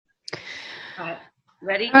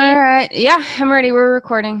Ready? All right. Yeah, I'm ready. We're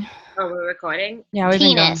recording. Oh, we're recording? Yeah, we've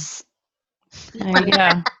Penis. been going. There you go.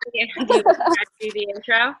 Do the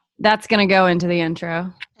intro? That's going to go into the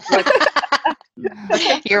intro.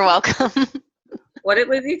 You're welcome. What did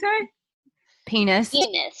Lizzie say? Penis.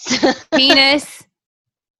 Penis. Penis.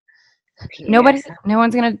 No one's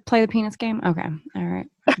going to play the penis game? Okay. All right.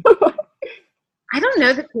 I don't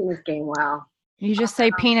know the penis game well. You just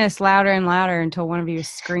say penis louder and louder until one of you is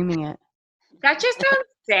screaming it. That just sounds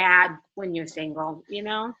sad when you're single, you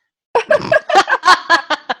know?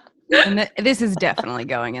 And this is definitely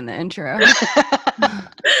going in the intro.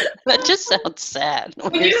 That just sounds sad.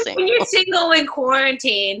 When you're single in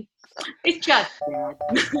quarantine, it's just sad.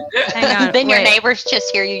 Hang on. Then your wait. neighbors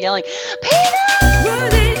just hear you yelling, penis! All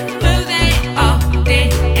day,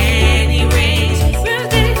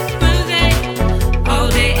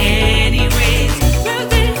 anyways. All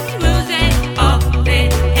day, anyways. All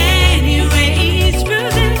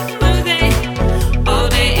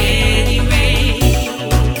day, anyways.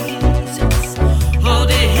 All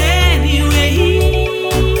day,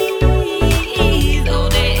 anyways. All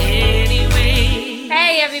day, anyways.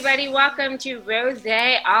 Hey, everybody. Welcome to Rose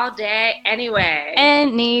All Day Anyway.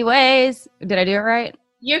 Anyways. Did I do it right?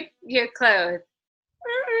 You're close.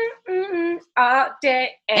 All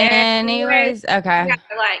day Anyways. Okay.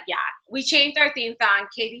 Yeah. We changed our theme song.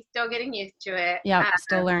 Katie's still getting used to it. Yep.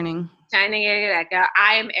 Still learning. Trying to get it go.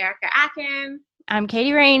 I am Erica Atkins, I'm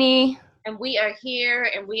Katie Rainey. and we are here,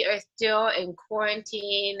 and we are still in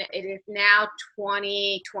quarantine. It is now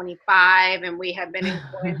 2025, and we have been in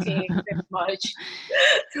quarantine since March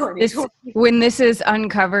 2020. When this is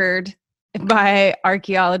uncovered by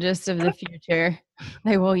archaeologists of the future,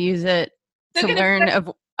 they will use it to learn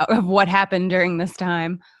of what happened during this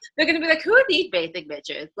time. They're going to be like, who are these basic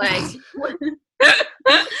bitches? Like,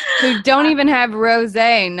 Who don't even have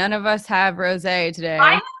rosé. None of us have rosé today.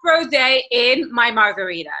 I have rosé in my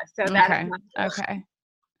margarita, so that's Okay.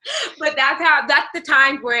 But that's the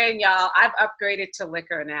time we're in, y'all. I've upgraded to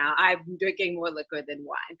liquor now. I'm drinking more liquor than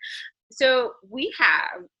wine. So we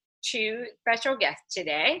have two special guests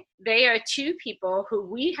today. They are two people who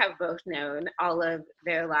we have both known all of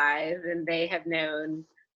their lives, and they have known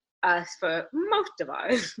us for most of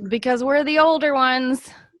ours. Because we're the older ones.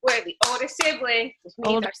 We're the older sibling, which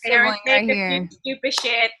means Older our parents sibling make right us do stupid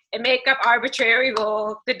shit and make up arbitrary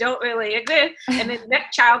rules that don't really exist. And then the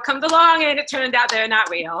next child comes along and it turns out they're not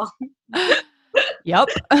real. Yep.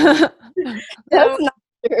 That's not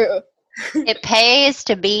true. It pays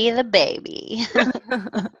to be the baby.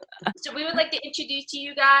 So we would like to introduce to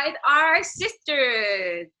you guys our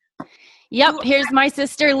sisters. Yep. Here's my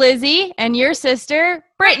sister Lizzie and your sister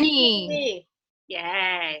Brittany.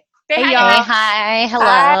 Yay. Hey, Say hi, y'all. Hey, hi, hello.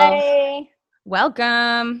 Hi.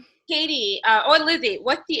 Welcome. Katie, or Lizzie.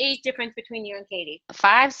 What's the age difference between you and Katie?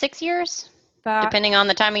 5-6 years, depending on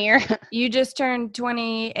the time of year. You just turned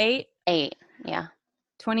 28. 8, yeah.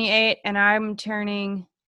 28, and I'm turning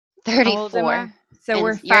how old am 34. I? So And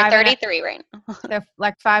we're you're 5 and 33 right now. so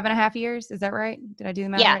like 5.5 years. Is that right? Did I do the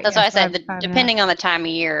math? Yeah, right? that's what I said. 5.5 and a Depending on the time of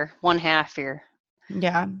year, 1/2 year. half.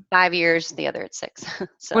 Yeah. 5 years, the other at 6.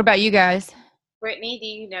 So What about you guys? Brittany, do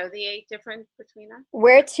you know the age difference between us?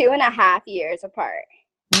 We're 2.5 years apart.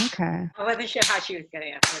 Okay. I wasn't sure how she was going to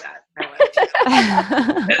answer that.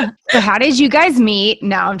 So how did you guys meet?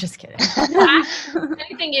 No, I'm just kidding.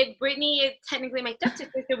 The thing is, Brittany is technically my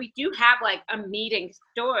stepsister, so we do have like a meeting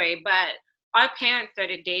story, but our parents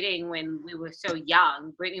started dating when we were so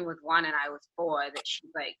young. Brittany was 1 and I was 4, that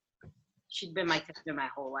she'd been my sister my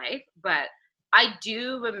whole life. But I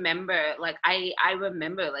do remember, like, I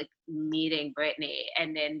remember like meeting Brittany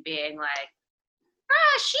and then being like,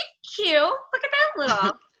 she's cute. Look at that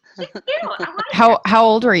little. She's cute. I like her. How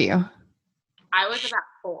old were you? I was about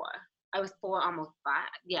 4. I was 4, almost 5.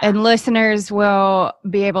 Yeah. And listeners will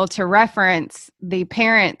be able to reference the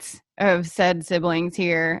parents of said siblings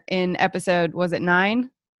here in episode, was it 9?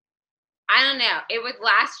 I don't know. It was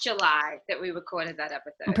last July that we recorded that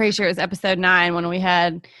episode. I'm pretty sure it was episode 9 when we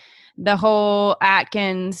had the whole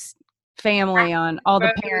Atkins family on, all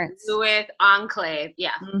the parents. Lewis Enclave,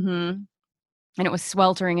 yeah. Mm-hmm. And it was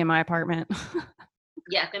sweltering in my apartment.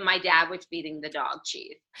 Yes, and my dad was feeding the dog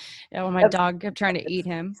cheese. Yeah, when my dog kept trying to eat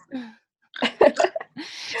him.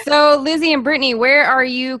 So, Lizzie and Brittany, where are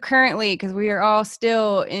you currently? Because we are all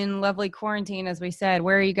still in lovely quarantine, as we said.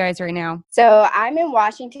 Where are you guys right now? So I'm in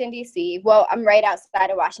Washington, D.C. Well, I'm right outside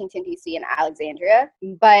of Washington, D.C. in Alexandria.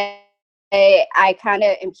 But I kind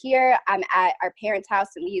of am here. I'm at our parents'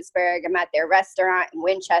 house in Leesburg. I'm at their restaurant in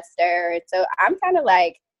Winchester. So I'm kind of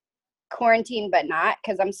like quarantined, but not,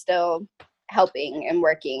 because I'm still helping and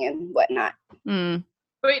working and whatnot. Mm.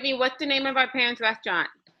 Brittany, what's the name of our parents' restaurant?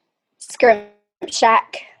 Scrimp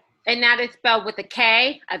Shack. And that is spelled with a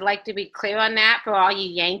K. I'd like to be clear on that for all you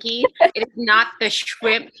Yankees. It is not the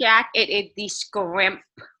Shrimp Shack. It is the Scrimp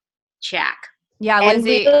Shack. Yeah, And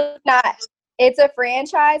Lizzie. it's a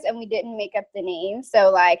franchise, and we didn't make up the name.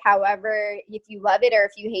 So, like, however, if you love it or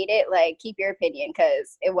if you hate it, like, keep your opinion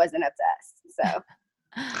because it wasn't up to us. So,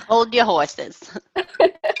 Hold your horses.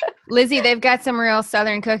 Lizzie, they've got some real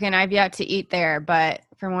Southern cooking. I've yet to eat there, but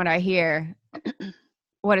from what I hear,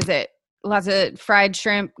 what is it? Lots of fried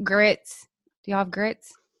shrimp, grits. Do y'all have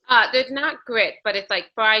grits? There's not grits, but it's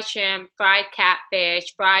like fried shrimp, fried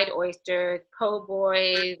catfish, fried oysters, po'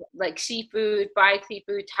 boys, like seafood, fried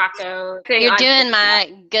seafood tacos. You're doing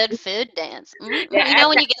my good food dance. Yeah, You know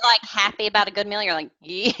when you get like happy about a good meal, you're like,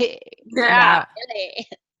 yeah. Yeah. Really.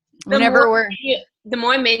 Whenever The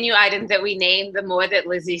more menu items that we named, the more that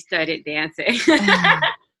Lizzie started dancing.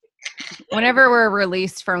 Whenever we're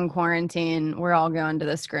released from quarantine, we're all going to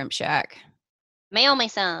the Scrimp Shack. Mail me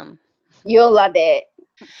some. you'll love it.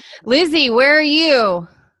 Lizzie, where are you?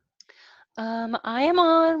 I am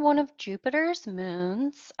on one of Jupiter's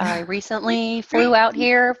moons. I recently flew out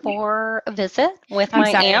here for a visit with I'm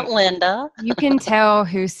my sorry. Aunt Linda. You can tell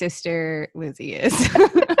whose sister Lizzie is.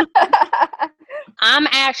 I'm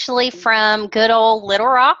actually from good old Little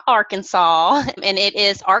Rock, Arkansas, and it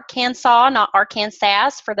is Arkansas, not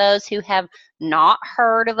Arkansas, for those who have not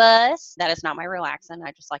heard of us. That is not my real accent.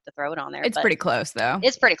 I just like to throw it on there. It's but pretty close, though.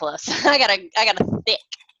 It's pretty close. I got a thick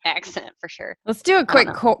accent for sure. Let's do a quick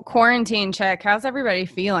know. quarantine check. How's everybody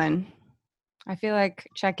feeling? I feel like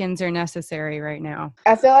check-ins are necessary right now.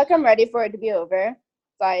 I feel like I'm ready for it to be over,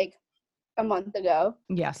 like a month ago.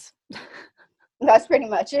 Yes. That's pretty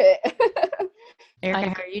much it. Erica,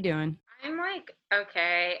 how are you doing? I'm like,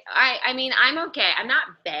 okay. I mean, I'm okay. I'm not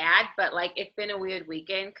bad, but like it's been a weird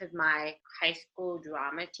weekend because my high school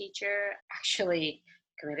drama teacher actually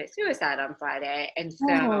committed suicide on Friday. And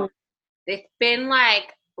so it's been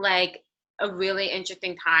like a really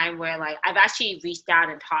interesting time where like I've actually reached out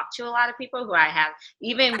and talked to a lot of people who I have,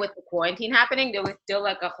 even with the quarantine happening, there was still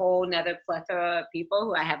like a whole nother plethora of people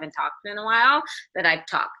who I haven't talked to in a while that I've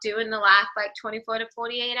talked to in the last like 24 to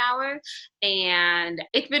 48 hours. And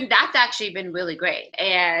that's actually been really great.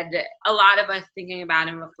 And a lot of us thinking about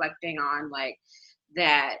and reflecting on like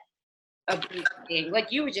that thing,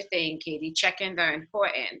 like you were just saying, Katie, check-ins are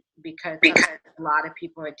important because a lot of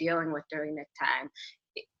people are dealing with during this time.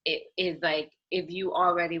 It is like if you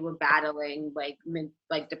already were battling like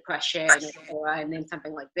depression and then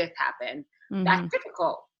something like this happened, that's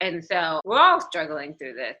difficult. And so we're all struggling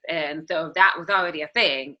through this. And so if that was already a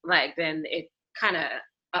thing, like then it kind of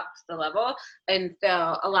ups the level. And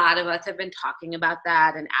so a lot of us have been talking about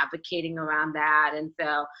that and advocating around that. And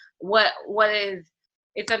so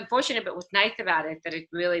it's unfortunate, but what's nice about it is that it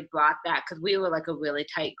really brought that, because we were like a really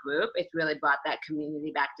tight group, it's really brought that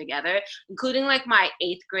community back together, including like my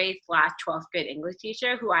 8th grade / 12th grade English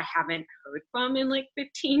teacher, who I haven't heard from in like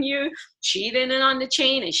 15 years. She then on the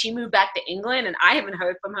chain and she moved back to England and I haven't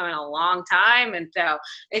heard from her in a long time. And so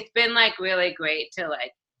it's been like really great to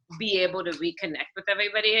like be able to reconnect with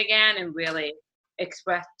everybody again and really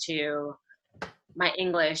express to my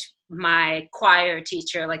English, my choir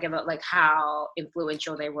teacher, like about like how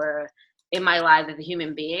influential they were in my life as a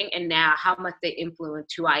human being, and now how much they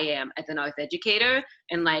influence who I am as an arts educator,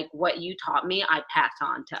 and like what you taught me, I pass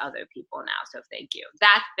on to other people now. So thank you.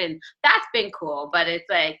 That's been cool, but it's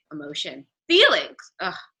like emotion, feelings.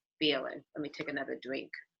 Feeling. Let me take another drink.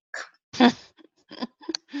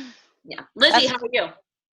 Yeah, Lizzie, how are you?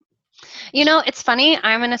 You know, it's funny.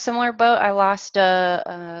 I'm in a similar boat. I lost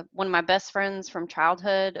one of my best friends from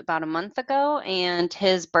childhood about a month ago, and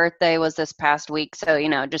his birthday was this past week. So, you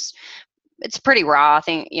know, just it's pretty raw. I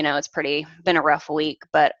think, you know, it's been a rough week,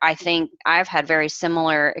 but I think I've had very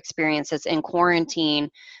similar experiences in quarantine.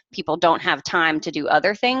 People don't have time to do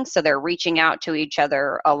other things, so they're reaching out to each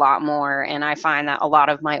other a lot more. And I find that a lot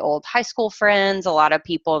of my old high school friends, a lot of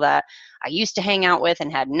people that I used to hang out with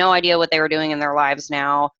and had no idea what they were doing in their lives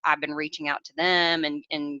now, I've been reaching out to them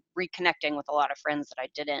and reconnecting with a lot of friends that I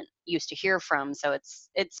didn't used to hear from. So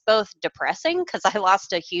it's both depressing because I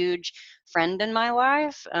lost a huge friend in my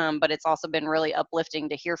life, but it's also been really uplifting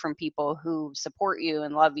to hear from people who support you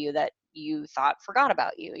and love you that you thought forgot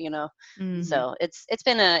about you, you know? So it's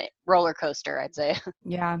been a roller coaster, I'd say.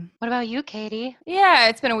 Yeah. What about you, Katie? Yeah,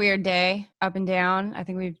 it's been a weird day, up and down. I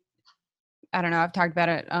think I don't know, I've talked about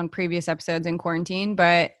it on previous episodes in quarantine,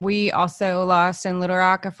 but we also lost in Little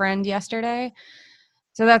Rock a friend yesterday.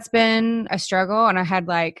 So that's been a struggle. And I had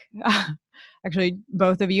like, actually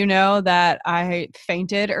both of you know that I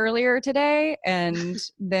fainted earlier today, and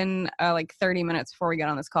then like 30 minutes before we got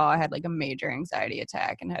on this call, I had like a major anxiety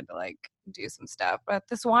attack and had to like do some stuff. But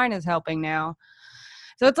this wine is helping now.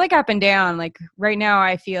 So it's like up and down. Like right now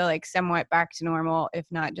I feel like somewhat back to normal, if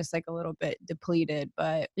not just like a little bit depleted.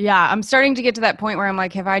 But yeah, I'm starting to get to that point where I'm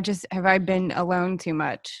like, have I been alone too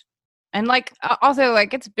much? And like also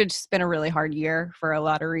like it's just been a really hard year for a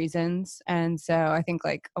lot of reasons. And so I think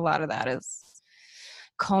like a lot of that is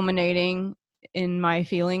culminating in my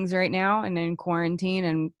feelings right now, and in quarantine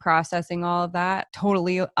and processing all of that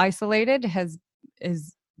totally isolated has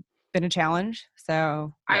been a challenge.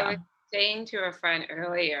 So I yeah. was saying to a friend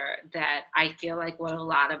earlier that I feel like what a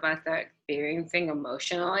lot of us are experiencing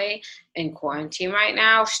emotionally in quarantine right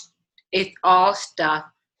now, it's all stuff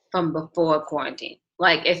from before quarantine.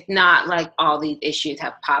 Like, it's not like all these issues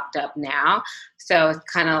have popped up now. So it's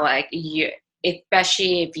kind of like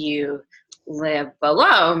especially if you live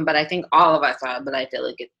alone, but I think all of us are, but I feel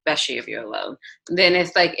like especially if you're alone, then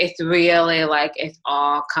it's like, it's really like, it's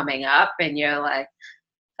all coming up and you're like,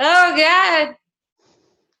 oh God,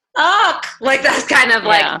 like that's kind of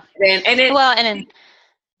like, and it, well, and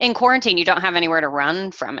in quarantine, you don't have anywhere to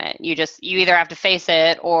run from it. You either have to face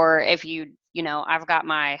it, or if I've got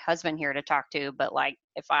my husband here to talk to, but like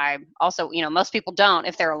if I also, most people don't,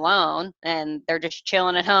 if they're alone and they're just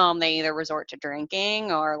chilling at home, they either resort to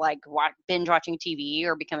drinking or like binge watching TV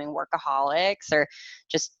or becoming workaholics or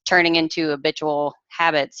just turning into habitual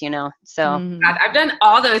habits, so. Mhm. God, I've done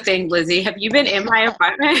all those things, Lizzie. Have you been in my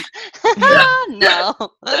apartment? No.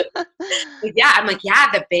 Yeah, I'm like,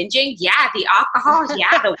 yeah, the binging, yeah, the alcohol,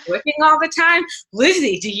 yeah, the working all the time.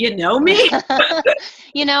 Lizzie, do you know me?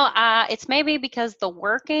 It's maybe because the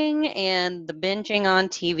working and the binging on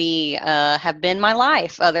TV have been my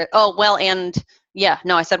life. I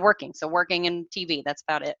said working. So working and TV, that's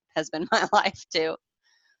about it, has been my life too.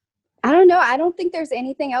 I don't know. I don't think there's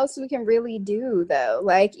anything else we can really do, though.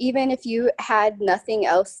 Like, even if you had nothing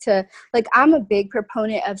else to, like, I'm a big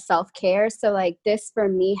proponent of self-care. So, like, this for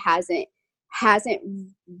me hasn't,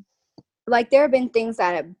 like, there have been things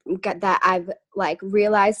that I've like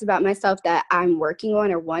realized about myself that I'm working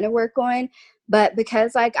on or want to work on. But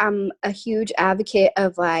because like I'm a huge advocate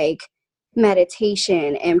of like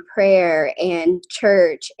meditation and prayer and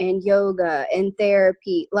church and yoga and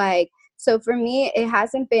therapy, like, so for me, it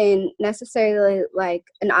hasn't been necessarily like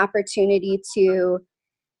an opportunity to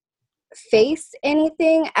face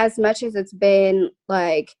anything as much as it's been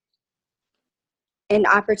like an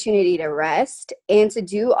opportunity to rest and to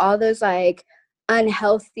do all those like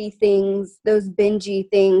unhealthy things, those bingey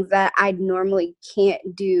things that I normally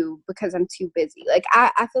can't do because I'm too busy. Like,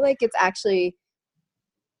 I feel like it's actually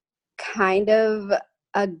kind of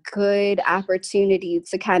a good opportunity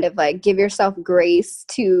to kind of like give yourself grace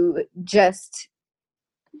to just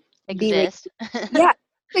Exist.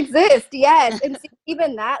 Exist. Yes. And see,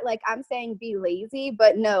 even that, like, I'm saying be lazy,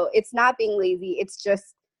 but no, it's not being lazy. It's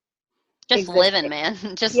just living, man.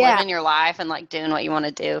 Just living your life and like doing what you want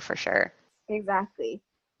to do, for sure. Exactly.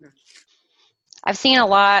 I've seen a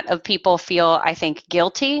lot of people feel, I think,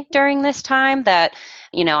 guilty during this time that,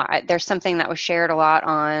 there's something that was shared a lot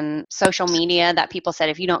on social media that people said,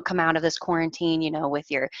 if you don't come out of this quarantine, with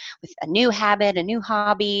a new habit, a new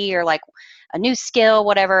hobby, or like a new skill,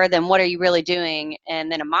 whatever, then what are you really doing?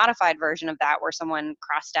 And then a modified version of that where someone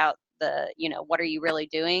crossed out the, what are you really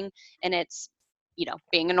doing? And it's,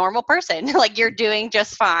 being a normal person, like you're doing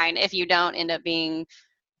just fine if you don't end up being,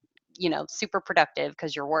 super productive,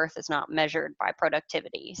 because your worth is not measured by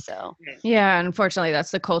productivity. So yeah, unfortunately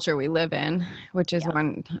that's the culture we live in, which is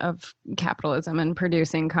one of capitalism and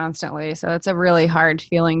producing constantly. So it's a really hard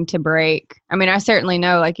feeling to break. I mean, I certainly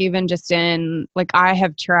know, like, even just in like, I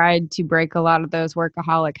have tried to break a lot of those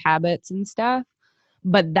workaholic habits and stuff,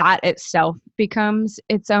 but that itself becomes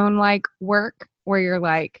its own like work where you're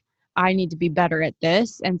like, I need to be better at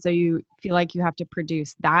this. And so you feel like you have to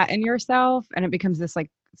produce that in yourself, and it becomes this like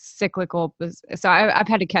cyclical. So I've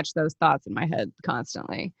had to catch those thoughts in my head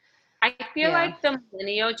constantly. I feel like the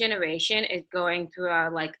millennial generation is going through a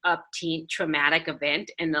like teen traumatic event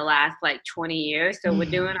in the last like 20 years. So we're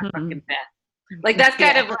doing our fucking best. Like, that's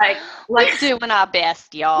kind of like we're doing our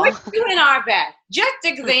best, y'all. We're doing our best. Just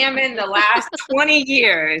examine the last 20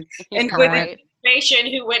 years and with the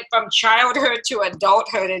generation who went from childhood to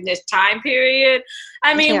adulthood in this time period.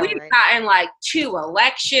 I mean, we've gotten like 2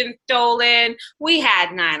 elections stolen. We had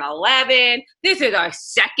 9/11. This is our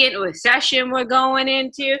second recession we're going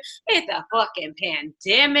into. It's a fucking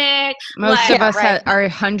pandemic. Most of us are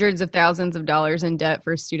hundreds of thousands of dollars in debt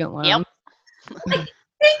for student loans. Yep. Like,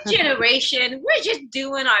 this generation, we're just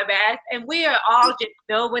doing our best, and we are all just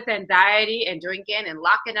filled with anxiety and drinking and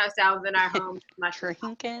locking ourselves in our homes.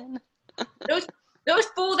 Drinking. Those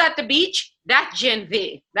fools at the beach, that's Gen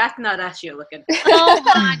Z. That's not us you're looking for. Oh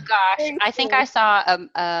my gosh. Very I think cool. I saw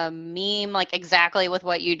a meme like exactly with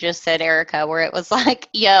what you just said, Erica, where it was like,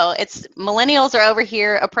 yo, it's millennials are over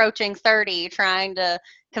here approaching 30 trying to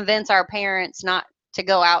convince our parents not to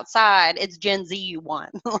go outside. It's Gen Z you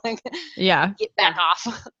want. Like, Yeah. get back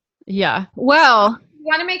off. Yeah. Well, We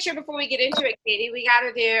want to make sure before we get into it, Katie, we got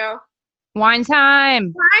to do wine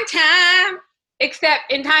time. wine time.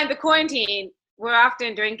 Except in times of quarantine, we're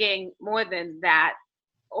often drinking more than that.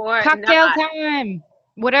 Or Cocktail not. time.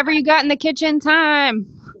 Whatever you got in the kitchen time.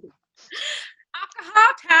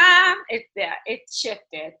 Alcohol time. It's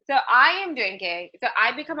shifted. So I am drinking. So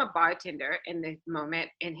I become a bartender in this moment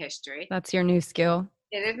in history. That's your new skill.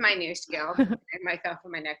 It is my new skill and myself for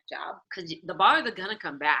my next job. Because the bars are going to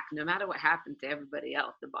come back no matter what happens to everybody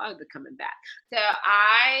else. The bars are coming back. So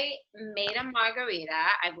I made a margarita.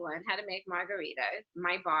 I've learned how to make margaritas.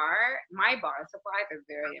 My bar supplies are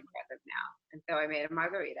very impressive now. And so I made a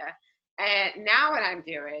margarita. And now what I'm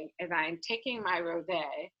doing is I'm taking my rosé.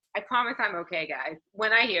 I promise I'm okay, guys.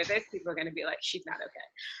 When I hear this, people are going to be like, she's not okay.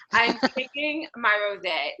 I'm taking my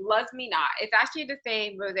rosé, Loves Me Not. It's actually the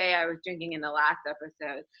same rosé I was drinking in the last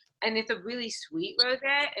episode. And it's a really sweet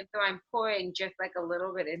rosé. And so I'm pouring just like a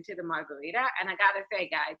little bit into the margarita. And I got to say,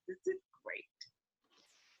 guys, this is great.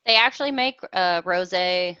 They actually make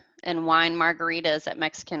rosé and wine margaritas at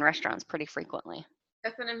Mexican restaurants pretty frequently.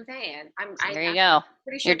 That's what I'm saying. There you go.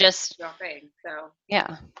 Pretty sure You're just, that's your thing. So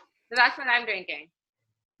yeah. that's what I'm drinking.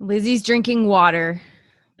 Lizzie's drinking water,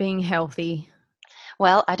 being healthy.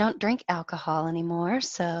 Well, I don't drink alcohol anymore,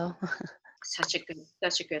 so. Such a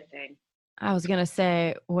good thing. I was going to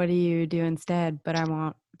say, what do you do instead? But I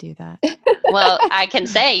won't do that. Well, I can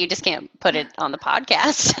say you just can't put it on the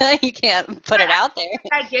podcast. You can't put it out there.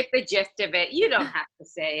 I get the gist of it. You don't have to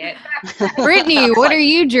say it. Brittany, what are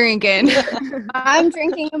you drinking? I'm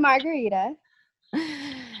drinking a margarita.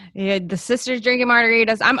 Yeah, the sister's drinking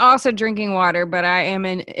margaritas. I'm also drinking water, but I am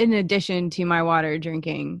in addition to my water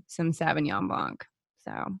drinking some Sauvignon Blanc.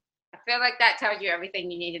 So I feel like that tells you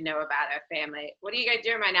everything you need to know about our family. What are you guys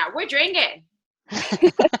doing right now? We're drinking.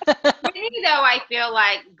 Brittany, though, I feel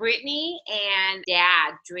like Brittany and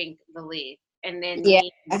Dad drink the least. And then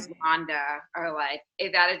me and Rhonda are like,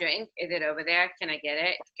 is that a drink? Is it over there? Can I get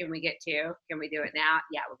it? Can we get two? Can we do it now?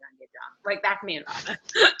 Yeah, we're going to get drunk. Like, that's me and Rhonda.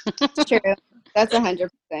 It's true. That's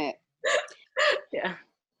 100%. Yeah.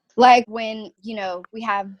 Like when, we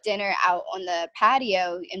have dinner out on the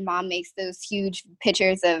patio and Mom makes those huge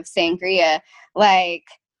pitchers of sangria, like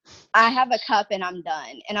I have a cup and I'm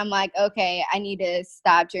done. And I'm like, okay, I need to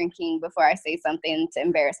stop drinking before I say something to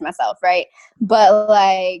embarrass myself, right? But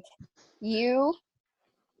like you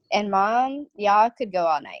and Mom, y'all could go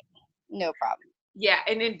all night. No problem. Yeah,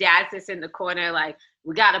 and then Dad's just in the corner like,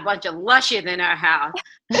 we got a bunch of lushes in our house.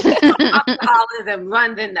 Alcoholism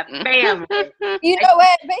runs in the family. You know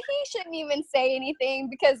what? But he shouldn't even say anything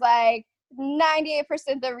because, like, 98%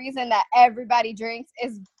 of the reason that everybody drinks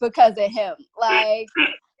is because of him. Like,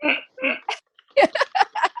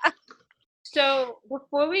 So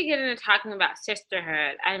before we get into talking about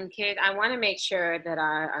sisterhood, I'm curious. I want to make sure that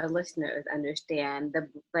our listeners understand the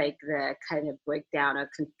kind of breakdown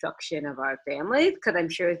or construction of our families, because I'm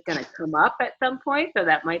sure it's going to come up at some point, so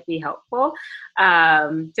that might be helpful.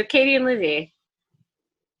 So Katie and Lizzie,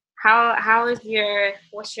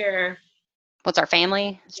 What's our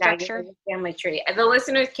family structure? Family tree. The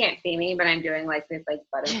listeners can't see me, but I'm doing like this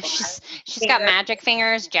butterfly. She's got magic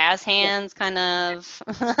fingers, jazz hands, kind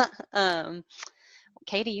of.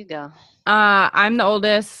 Katie, you go. I'm the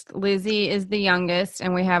oldest. Lizzie is the youngest,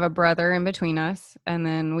 and we have a brother in between us, and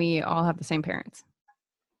then we all have the same parents.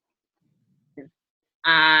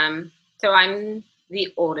 So I'm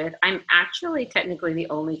the oldest. I'm actually technically the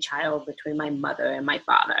only child between my mother and my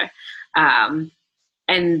father.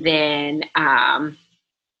 And then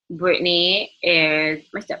Brittany is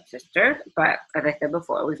my stepsister, but as I said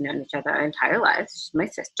before, we've known each other our entire lives. She's my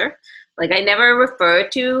sister. Like, I never refer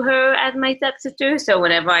to her as my stepsister, so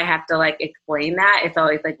whenever I have to, like, explain that, it's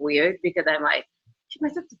always, like, weird because I'm like, she's my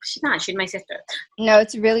sister. She's not. She's my sister. No,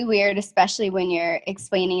 it's really weird, especially when you're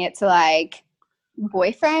explaining it to, like,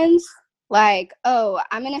 boyfriends. Like, oh,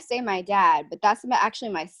 I'm going to say my dad, but that's actually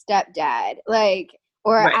my stepdad. Like,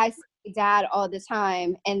 or Right. I say dad all the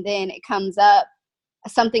time, and then it comes up,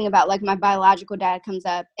 something about, like, my biological dad comes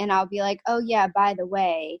up, and I'll be like, oh, yeah, by the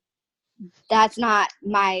way, that's not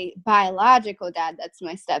my biological dad, that's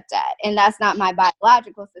my stepdad. And that's not my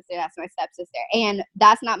biological sister, that's my stepsister. And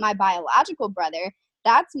that's not my biological brother,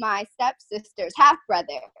 that's my stepsister's half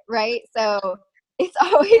brother, right? So it's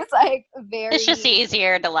always like very. It's just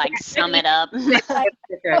easier to like sum it up. So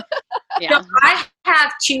I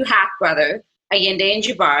have two half brothers, Allende and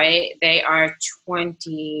Jabari. They are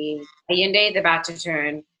 20. Allende is about to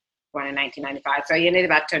turn, born in 1995. So Allende is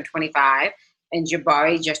about to turn 25. And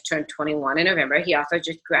Jabari just turned 21 in November. He also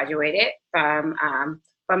just graduated from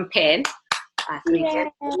Penn. Yay!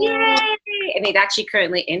 And he's actually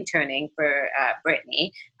currently interning for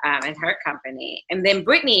Brittany and her company. And then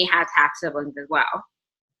Brittany has half siblings as well.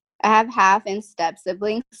 I have half and step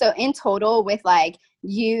siblings. So in total, with like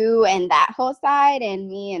you and that whole side and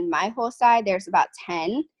me and my whole side, there's about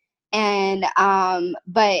 10. And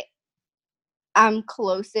but I'm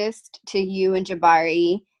closest to you and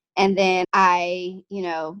Jabari. And then I'm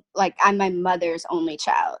my mother's only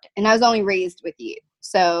child. And I was only raised with you.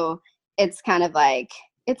 So it's kind of like,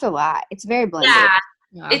 it's a lot. It's very blended.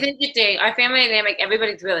 Yeah. It's interesting. Our family dynamic,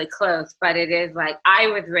 everybody's really close, but it is like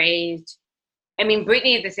Brittany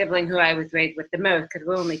is the sibling who I was raised with the most because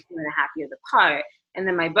we're only 2.5 years apart. And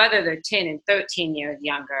then my brothers are 10 and 13 years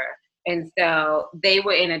younger. And so they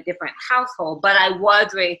were in a different household, but I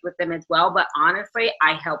was raised with them as well. But honestly,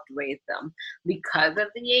 I helped raise them because of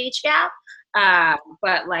the age gap.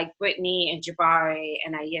 But like Brittany and Jabari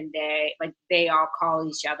and Allende, like they all call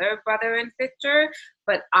each other brother and sister.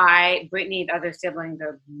 But Brittany's other siblings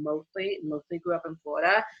are mostly grew up in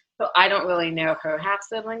Florida. So I don't really know her half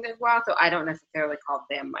siblings as well. So I don't necessarily call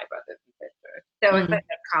them my brothers and sisters. So it's like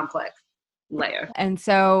a complex layer. And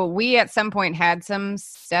so we at some point had some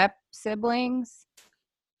step siblings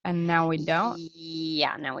and now we don't.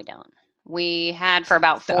 Yeah, no, we don't. We had for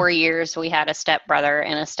about 4 years, we had a step brother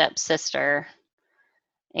and a step sister,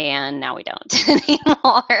 and now we don't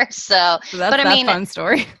anymore. So that's that fun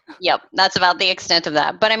story. Yep, that's about the extent of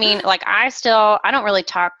that. But I mean, like I don't really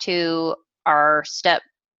talk to our step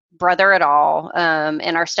brother at all,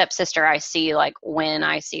 and our stepsister I see like when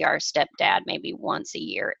I see our stepdad maybe once a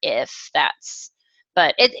year, if that's.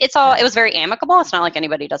 But it was very amicable. It's not like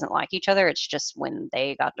anybody doesn't like each other. It's just when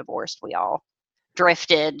they got divorced, we all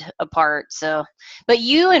drifted apart. So, but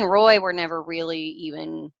you and Roy were never really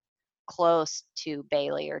even close to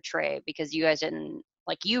Bailey or Trey because you guys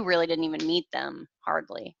you really didn't even meet them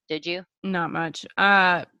hardly, did you? Not much.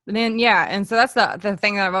 Then yeah, and so that's the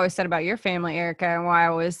thing that I've always said about your family, Erica, and why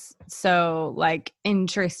I was so like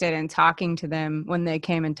interested in talking to them when they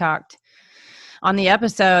came and talked on the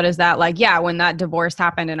episode is that like, yeah, when that divorce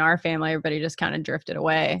happened in our family, everybody just kind of drifted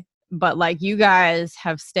away. But like you guys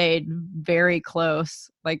have stayed very close,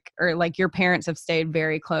 or your parents have stayed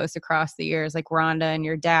very close across the years. Like Rhonda and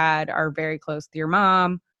your dad are very close to your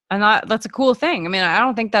mom. And that's a cool thing. I mean, I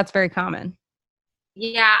don't think that's very common.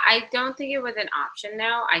 Yeah, I don't think it was an option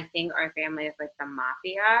though. I think our family is like the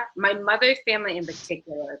mafia. My mother's family in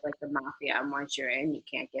particular is like the mafia. And once you're in, you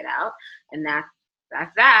can't get out. And that's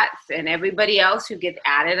that. And everybody else who gets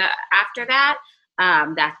added after that,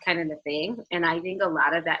 that's kind of the thing. And I think a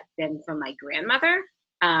lot of that stemmed from my grandmother.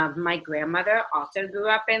 My grandmother also grew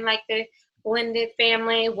up in like the blended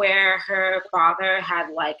family where her father had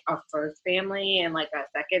like a first family and like a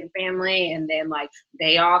second family. And then like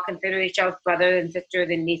they all consider each other brothers and sisters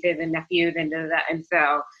and nieces and nephews and that. And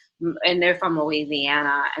so, and they're from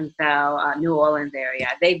Louisiana. And so New Orleans area,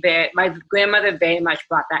 my grandmother very much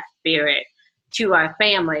brought that spirit to our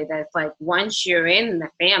family. That's like, once you're in the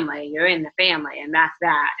family, you're in the family, and that's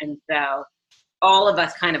that. And so all of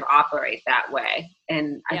us kind of operate that way.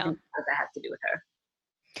 And I think that has to do with her.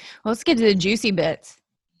 Well, let's get to the juicy bits.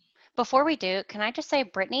 Before we do, can I just say,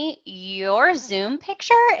 Brittany, your Zoom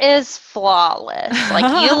picture is flawless. Like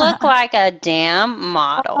you look like a damn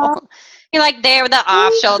model. You're like there with the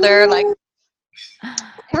off shoulder, like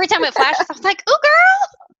every time it flashes, I was like, "Ooh, girl,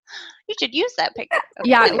 you should use that picture."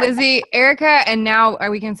 Yeah, Lizzie, Erica, and now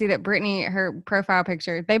we can see that Brittany, her profile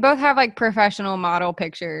picture, they both have like professional model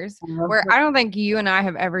pictures where I don't think you and I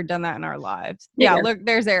have ever done that in our lives. Yeah, look,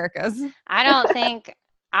 there's Erica's. I don't think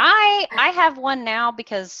I have one now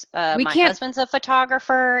because my husband's a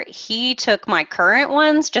photographer. He took my current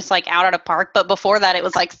ones just like out at a park. But before that, it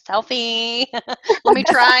was like selfie. Let me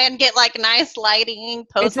try and get like nice lighting,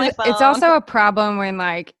 pose my phone. It's also a problem when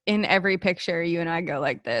like in every picture you and I go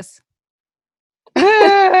like this.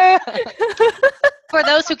 For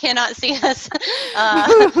those who cannot see us,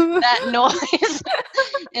 that noise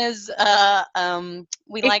is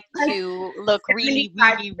we like to look really,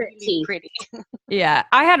 really, really pretty. Yeah,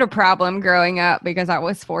 I had a problem growing up because I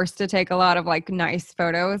was forced to take a lot of like nice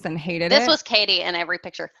photos and hated it. This was Katie in every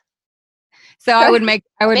picture. So I would make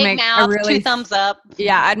Big a mouth, really 2 thumbs up.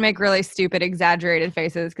 yeah, I'd make really stupid, exaggerated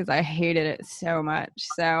faces because I hated it so much.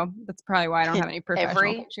 So that's probably why I don't have any professional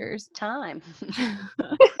Every pictures. time.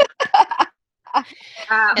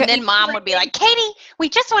 Uh, And then mom would be like, Katie, we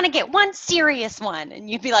just want to get one serious one. And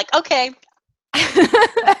you'd be like, okay.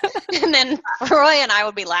 And then Roy and I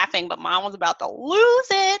would be laughing, but mom was about to lose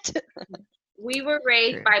it. we were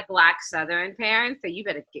raised by Black Southern parents, so you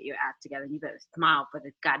better get your act together. You better smile for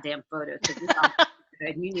this goddamn photo.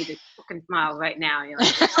 And you need to fucking smile right now. You're like,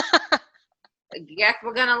 guess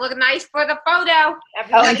we're gonna look nice for the photo.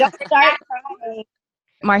 Oh, and don't start crying.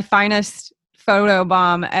 My finest photo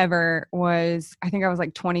bomb ever was, I think I was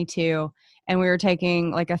like 22, and we were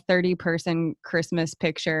taking like a 30-person Christmas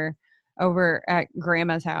picture over at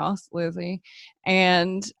grandma's house, Lizzie,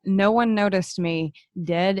 and no one noticed me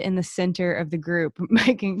dead in the center of the group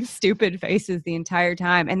making stupid faces the entire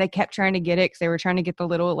time, and they kept trying to get it because they were trying to get the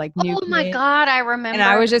little like new Oh my kid. God, I remember. And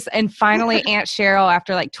I was just, and finally Aunt Cheryl,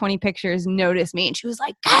 after like 20 pictures, noticed me, and she was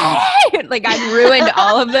like, "Hey!" Like I ruined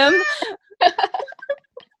all of them.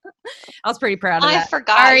 I was pretty proud of I that.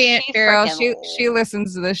 forgot. Sorry, Aunt She Cheryl. freaking- She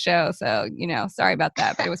listens to the show, so sorry about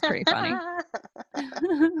that, but it was pretty funny.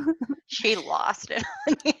 She lost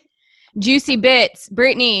it. Juicy bits,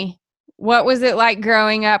 Brittany. What was it like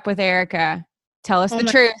growing up with Erica? Tell us Oh the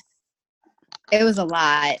my- truth. It was a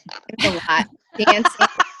lot. It was a lot. Dancing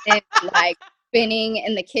and like spinning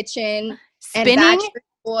in the kitchen. And Spinning, Backstreet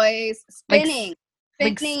Boys. Like Spinning.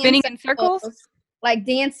 like spinning in circles. Like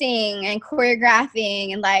dancing and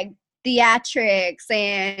choreographing and like theatrics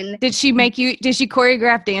and Did she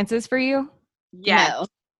choreograph dances for you? Yes. no.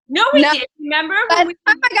 No, we No. did. Remember? By when the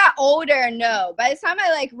we time I got older, no. By the time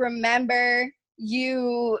I like remember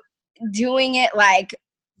you doing it like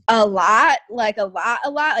a lot, like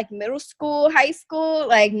middle school, high school,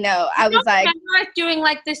 like no. I was like, remember us doing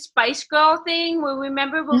like the Spice Girl thing? Where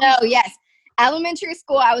remember when no, yes. Elementary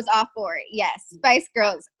school, I was all for it. Yes. Spice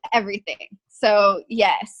Girls, everything. So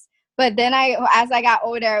yes. But then as I got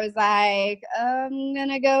older, I was like, I'm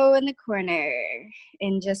gonna go in the corner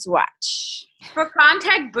and just watch. For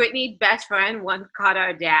context, Brittany's best friend once caught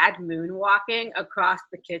our dad moonwalking across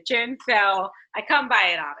the kitchen, so I come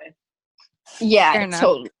by it often. Fair Yeah, enough.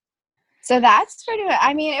 totally. So that's pretty much,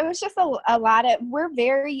 I mean, it was just a lot of, we're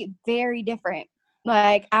very, very different.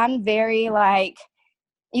 Like, I'm very, like,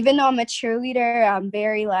 even though I'm a cheerleader, I'm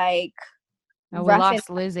very, like, Oh, we rough lost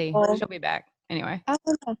and Lizzie. tumble. She'll be back anyway.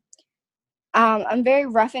 I'm very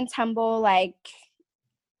rough and tumble, like,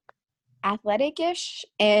 athletic-ish.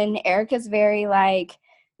 And Erica's very, like,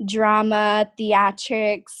 drama,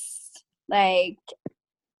 theatrics, like,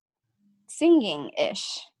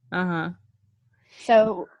 singing-ish. Uh-huh.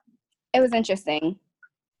 So it was interesting.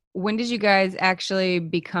 When did you guys actually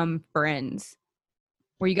become friends?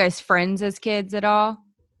 Were you guys friends as kids at all?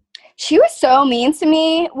 She was so mean to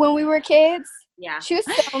me when we were kids. Yeah. She was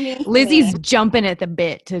so mean to Lizzie's me. jumping at the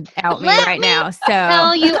bit to out me Let right me now. Tell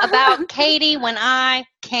So you about Katie when I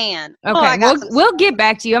can. okay, Oh, I got some we'll get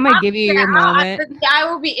back to you. I'm gonna give you your moment.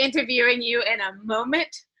 I will be interviewing you in a moment.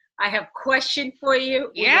 I have a question for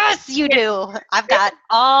you. Yes, you do. I've got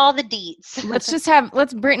all the deets.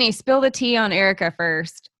 Let's Brittany spill the tea on Erica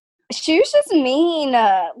first. She was just mean.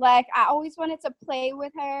 Like, I always wanted to play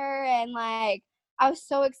with her, and like, I was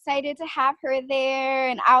so excited to have her there,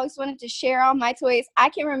 and I always wanted to share all my toys. I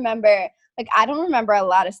can remember, like, I don't remember a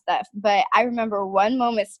lot of stuff, but I remember one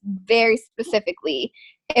moment very specifically.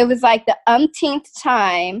 It was like the umpteenth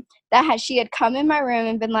time that she had come in my room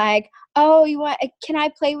and been like, oh, can I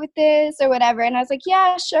play with this or whatever? And I was like,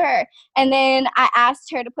 yeah, sure. And then I asked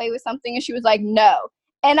her to play with something, and she was like, no.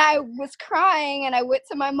 And I was crying, and I went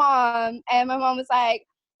to my mom, and my mom was like,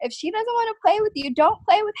 if she doesn't want to play with you, don't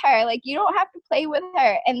play with her. Like, you don't have to play with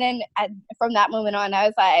her. And then from that moment on, I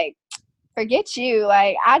was like, forget you.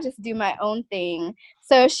 Like, I just do my own thing.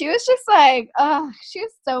 So she was just like, oh, she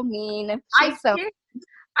was so mean.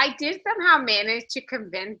 I did somehow manage to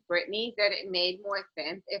convince Brittany that it made more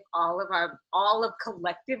sense if all of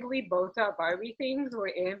collectively both our Barbie things were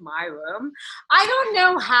in my room. I don't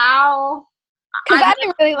know how. Because I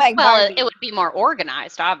didn't really like Well, Barbie. it would be more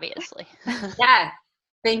organized, obviously. Yeah.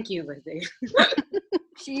 Thank you, Lizzie.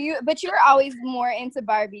 But you were always more into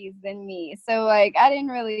Barbies than me. So, like, I didn't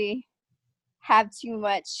really have too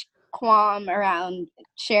much qualm around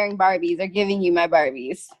sharing Barbies or giving you my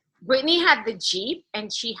Barbies. Brittany had the Jeep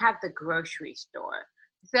and she had the grocery store.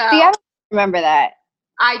 So See, I don't remember that.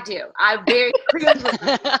 I do. I very clearly remember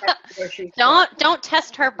the grocery store. Don't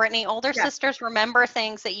test her, Brittany. Older Yeah. sisters remember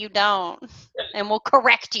things that you don't, and will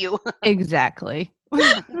correct you. Exactly.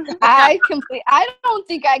 I don't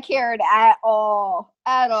think I cared at all.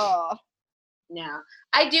 At all. No.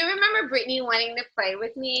 I do remember Brittany wanting to play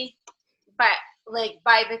with me, but like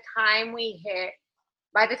by the time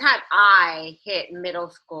I hit middle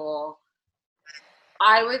school,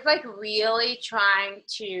 I was like really trying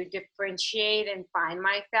to differentiate and find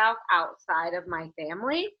myself outside of my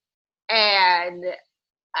family. And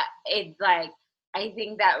it's like, I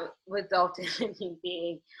think that resulted in me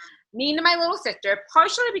being mean to my little sister,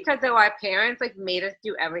 partially because though our parents like made us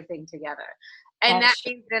do everything together. And that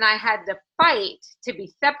means then I had to fight to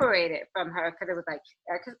be separated from her because it was like,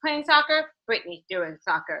 Erica's playing soccer, Brittany's doing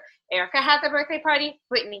soccer. Erica has a birthday party,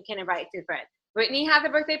 Brittany can invite two friends. Brittany has a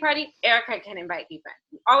birthday party, Erica can invite two friends.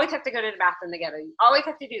 You always have to go to the bathroom together. You always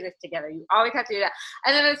have to do this together. You always have to do that.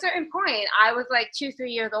 And then at a certain point, I was like 2-3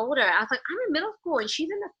 years older. I was like, I'm in middle school and she's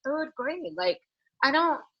in the 3rd grade. Like, I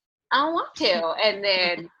don't want to. And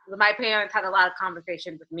then my parents had a lot of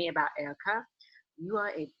conversations with me about, Erica, you are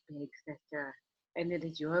a big sister. And it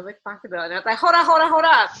is your responsibility. And I was like, hold up.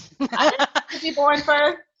 I didn't be born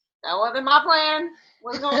first. That wasn't my plan.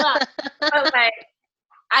 What's going on? But like,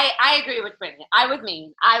 I agree with Brittany. I was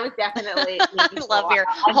mean. I was definitely mean. I love your,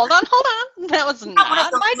 hold on. That was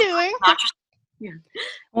not my doing. Yeah.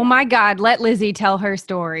 Well, my God, let Lizzie tell her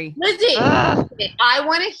story. Lizzie, I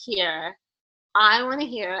want to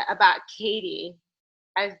hear about Katie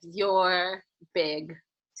as your big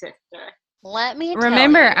sister. Let me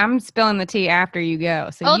Remember, tell you. I'm spilling the tea after you go.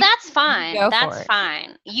 So Oh, you that's fine. go for That's it.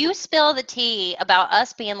 fine. You spill the tea about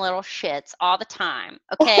us being little shits all the time.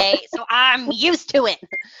 Okay. So I'm used to it.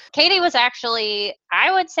 Katie was actually,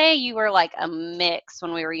 I would say you were like a mix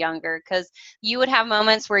when we were younger because you would have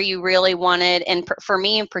moments where you really wanted, and for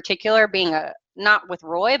me in particular, being not with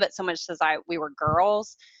Roy, but so much as we were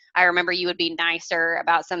girls. I remember you would be nicer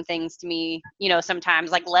about some things to me,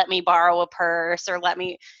 sometimes like let me borrow a purse or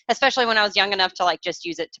especially when I was young enough to like just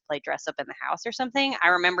use it to play dress up in the house or something. I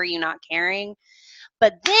remember you not caring.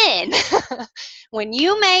 But then when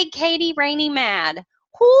you made Katie Rainey mad,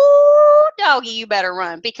 whoo, doggy, you better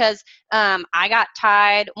run because I got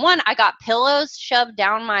tied. I got pillows shoved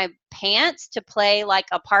down my pants to play like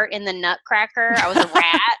a part in the Nutcracker. I was a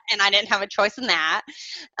rat and I didn't have a choice in that.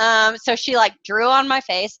 So she like drew on my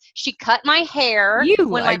face. She cut my hair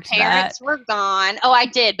when my parents were gone. Oh, I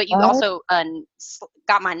did. But you also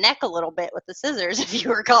got my neck a little bit with the scissors, if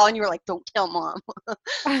you recall. And you were like, don't tell mom.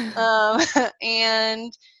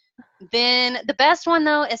 And then the best one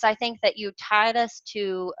though is I think that you tied us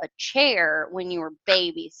to a chair when you were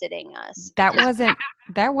babysitting us.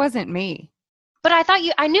 That wasn't me. But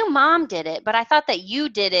I knew mom did it, but I thought that you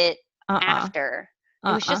did it after. It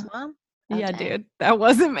was just mom? Oh, yeah, dang. dude. That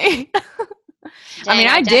wasn't me. I mean,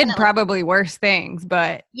 I did probably worse things,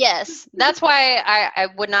 but. Yes. That's why I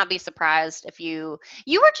would not be surprised if you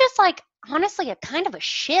were just like, honestly, a kind of a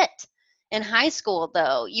shit in high school,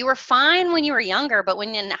 though. You were fine when you were younger, but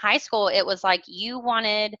when in high school, it was like you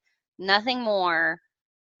wanted nothing more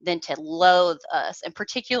than to loathe us, and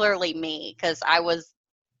particularly me, because I was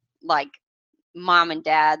like mom and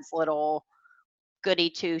dad's little goody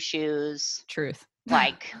two shoes. Truth.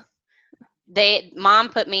 Like mom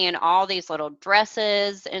put me in all these little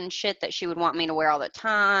dresses and shit that she would want me to wear all the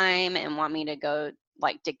time and want me to go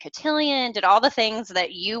like did cotillion, did all the things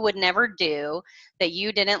that you would never do, that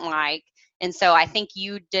you didn't like. And so I think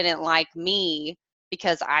you didn't like me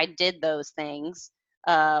because I did those things.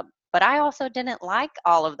 But I also didn't like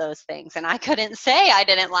all of those things. And I couldn't say I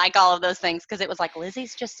didn't like all of those things because it was like,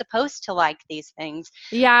 Lizzie's just supposed to like these things.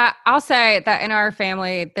 Yeah, I'll say that in our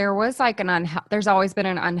family, there was like there's always been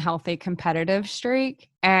an unhealthy competitive streak,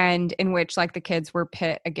 and in which like the kids were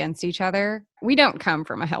pit against each other. We don't come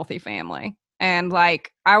from a healthy family. And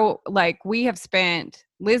like,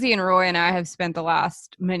 Lizzie and Roy and I have spent the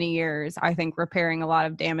last many years, I think, repairing a lot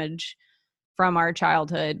of damage from our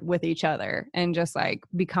childhood with each other and just like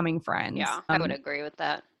becoming friends. Yeah, I would agree with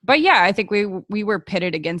that. But yeah, I think we were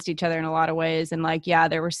pitted against each other in a lot of ways. And like, yeah,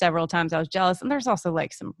 there were several times I was jealous. And there's also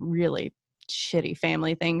like some really shitty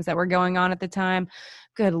family things that were going on at the time.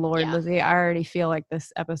 Good Lord, yeah. Lizzie, I already feel like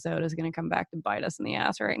this episode is going to come back to bite us in the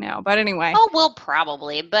ass right now. But anyway. Oh, well,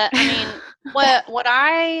 probably. But I mean,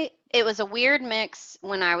 it was a weird mix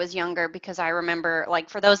when I was younger because I remember, like,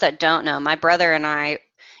 for those that don't know, my brother and I,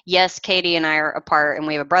 yes, Katie and I are apart and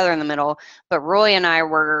we have a brother in the middle, but Roy and I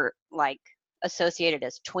were like associated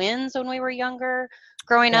as twins when we were younger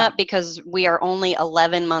growing up because we are only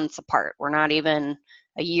 11 months apart. We're not even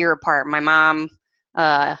a year apart. My mom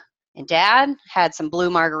and dad had some blue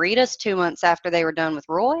margaritas 2 months after they were done with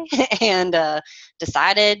Roy and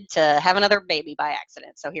decided to have another baby by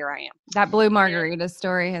accident. So here I am. That blue margarita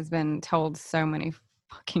story has been told so many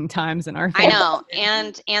fucking times in our I family. know,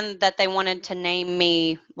 and that they wanted to name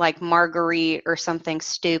me like Marguerite or something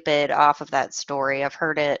stupid off of that story. I've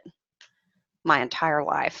heard it my entire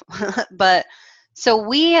life. But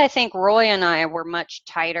so I think Roy and I were much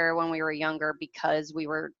tighter when we were younger because we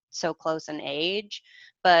were so close in age.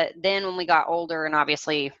 But then when we got older, and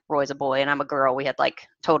obviously Roy's a boy and I'm a girl, we had like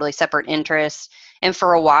totally separate interests. And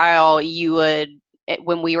for a while,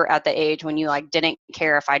 when we were at the age when you like didn't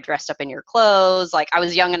care if I dressed up in your clothes, like I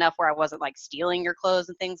was young enough where I wasn't like stealing your clothes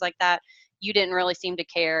and things like that. You didn't really seem to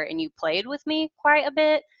care, and you played with me quite a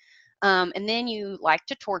bit. And then you like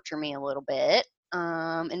to torture me a little bit,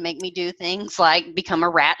 and make me do things like become a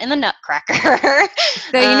rat in the Nutcracker.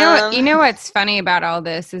 So you know what's funny about all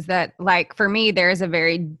this is that, like, for me, there's a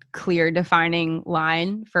very clear defining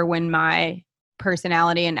line for when my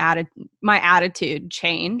personality and my attitude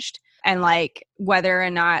changed. And like whether or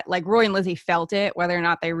not like Roy and Lizzie felt it, whether or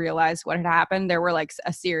not they realized what had happened, there were like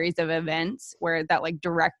a series of events where that like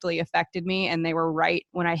directly affected me, and they were right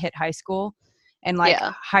when I hit high school. And like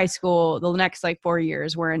high school, the next like 4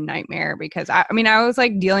 years were a nightmare because I was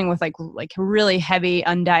like dealing with like really heavy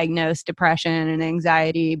undiagnosed depression and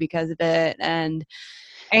anxiety because of it. And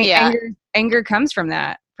anger comes from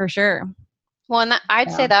that for sure. Well, and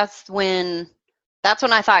I'd say that's when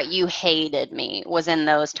I thought you hated me, was in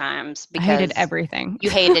those times, because I hated everything. You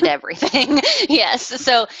hated everything. Yes.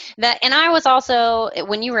 So and I was also,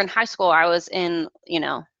 when you were in high school, I was in,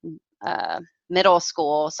 middle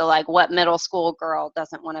school. So like what middle school girl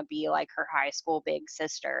doesn't want to be like her high school big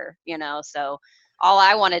sister, so all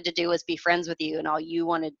I wanted to do was be friends with you, and all you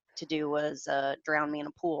wanted to do was drown me in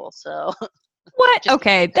a pool. So what?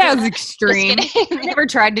 Okay, that was extreme. I never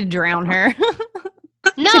tried to drown her.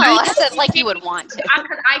 No, I said like you would want to.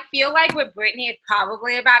 Because I feel like what Brittany is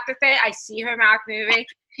probably about to say, I see her mouth moving.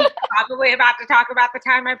 She's probably about to talk about the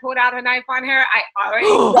time I pulled out a knife on her. I already.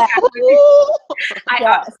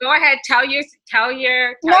 Go ahead, tell your.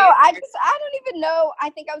 I don't even know. I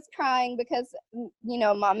think I was crying because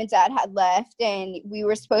mom and dad had left, and we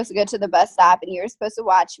were supposed to go to the bus stop, and you were supposed to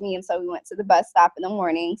watch me, and so we went to the bus stop in the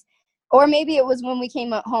mornings. Or maybe it was when we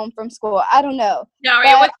came home from school. I don't know. No, it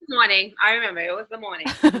was the morning. I remember. It was the morning.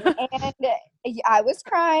 And I was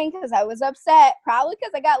crying because I was upset, probably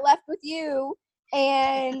because I got left with you.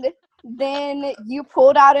 And then you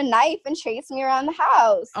pulled out a knife and chased me around the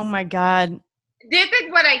house. Oh, my God. This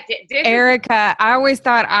is what I did. Erica, I always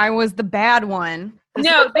thought I was the bad one.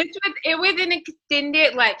 No, it was an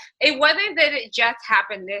extended, like, it wasn't that it just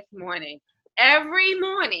happened this morning. Every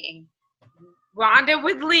morning, Rhonda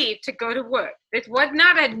would leave to go to work. This was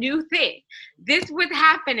not a new thing. This was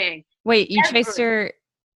happening. Wait, you chased her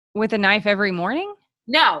with a knife every morning?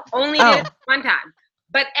 No, only this one time.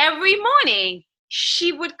 But every morning,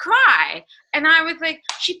 she would cry. And I was like,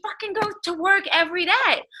 she fucking goes to work every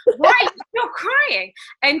day. Why are you still crying?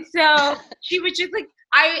 And so she was just like,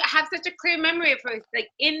 I have such a clear memory of her, like,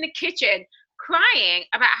 in the kitchen crying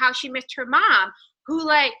about how she missed her mom, who,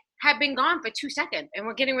 like, had been gone for 2 seconds, and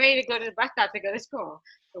we're getting ready to go to the bus stop to go to school.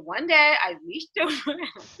 So one day I reached over and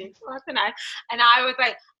I was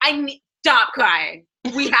like, stop crying.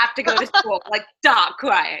 We have to go to school. Like, stop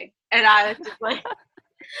crying. And I was just like,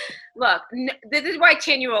 look, this is why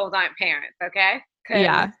 10-year-olds aren't parents, okay?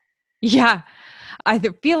 Yeah. I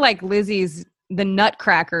feel like the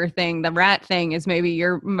Nutcracker thing, the rat thing, is maybe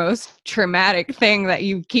your most traumatic thing that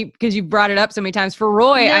you keep, because you brought it up so many times. For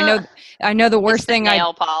Roy, I know the worst thing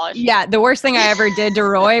nail polish. Yeah, the worst thing I ever did to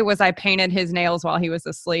Roy was I painted his nails while he was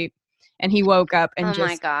asleep, and he woke up and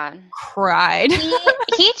my God, cried.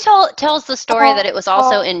 He tells the story that it was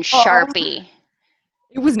also in Sharpie.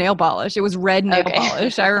 It was nail polish. It was red nail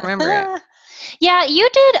polish. I remember it. Yeah, you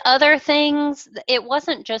did other things. It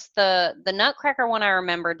wasn't just the Nutcracker one I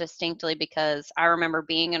remember distinctly, because I remember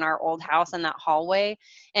being in our old house in that hallway,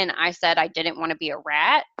 and I said I didn't want to be a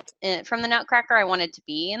rat from the Nutcracker. I wanted to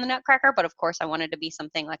be in the Nutcracker, but of course I wanted to be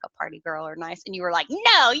something like a party girl or nice. And you were like,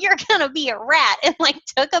 no, you're going to be a rat, and like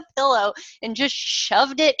took a pillow and just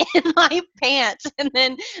shoved it in my pants and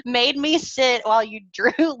then made me sit while you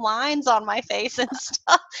drew lines on my face and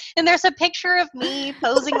stuff. And there's a picture of me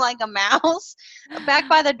posing like a mouse back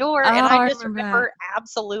by the door, and I just remember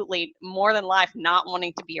absolutely more than life not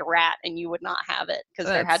wanting to be a rat, and you would not have it because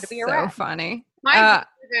there had to be a rat. So funny. My brothers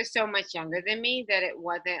are so much younger than me that it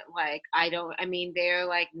wasn't like, they're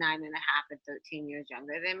like 9.5 and 13 years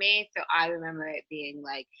younger than me. So I remember it being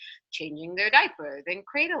like changing their diapers and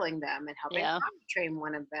cradling them and helping train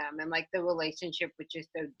one of them. And like the relationship was just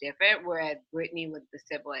so different. Whereas Brittany was the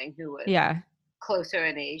sibling who was closer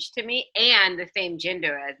in age to me and the same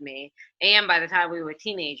gender as me. And by the time we were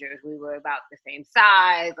teenagers, we were about the same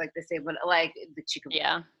size, like the same, like that she could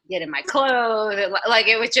Yeah. get in my clothes. And, like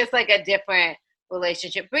it was just like a different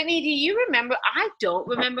relationship. Brittany, do you remember? I don't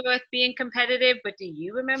remember us being competitive, but do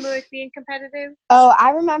you remember us being competitive? Oh, I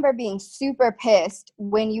remember being super pissed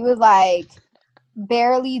when you would like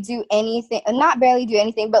barely do anything, not barely do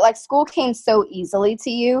anything, but like school came so easily to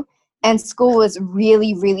you, and school was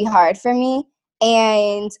really, really hard for me.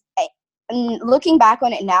 And looking back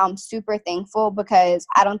on it now, I'm super thankful because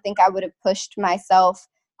I don't think I would have pushed myself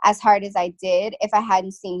as hard as I did if I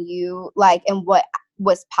hadn't seen you like and what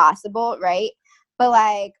was possible, right? But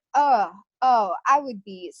like, I would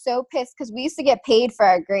be so pissed because we used to get paid for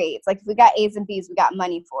our grades. Like if we got A's and B's, we got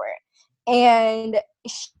money for it. And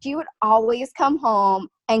she would always come home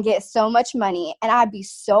and get so much money, and I'd be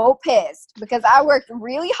so pissed because I worked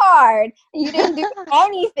really hard and you didn't do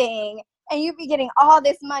anything, and you'd be getting all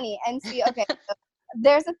this money. And see, okay, so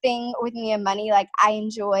there's a thing with me and money, like I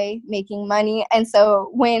enjoy making money, and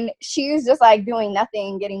so when she was just like doing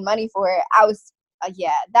nothing and getting money for it, I was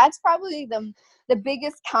that's probably the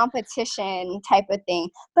biggest competition type of thing.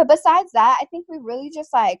 But besides that, I think we really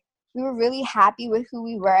just like we were really happy with who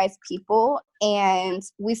we were as people, and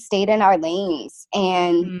we stayed in our lanes,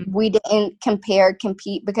 and we didn't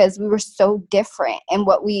compete because we were so different, and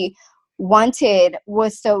what we wanted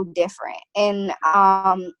was so different. And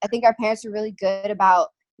I think our parents were really good about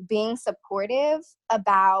being supportive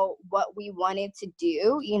about what we wanted to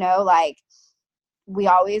do. You know, like we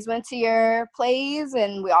always went to your plays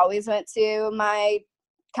and we always went to my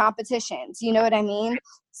competitions. You know what I mean?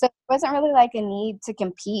 So it wasn't really like a need to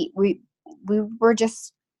compete. We were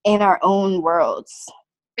just in our own worlds.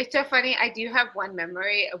 It's so funny. I do have one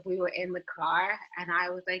memory of we were in the car and I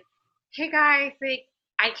was like, hey guys, like,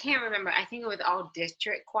 I can't remember. I think it was all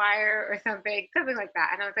district choir or something like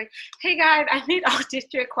that. And I was like, hey guys, I need all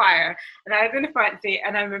district choir. And I was in the front seat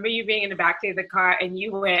and I remember you being in the back seat of the car and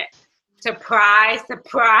you went, surprise,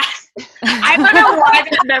 surprise. I don't know why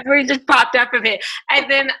that memory just popped up of it. And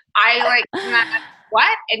then I like,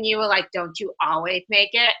 what? And you were like, don't you always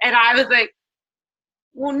make it? And I was like,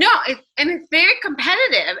 well, no, it's very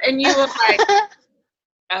competitive. And you were like,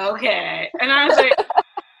 okay. And I was like,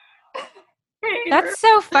 hey. That's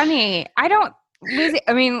so funny.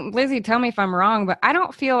 Lizzie, tell me if I'm wrong, but I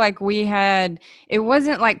don't feel like it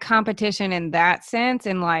wasn't like competition in that sense.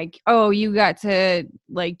 And like, oh, you got to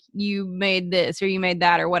like, you made this or you made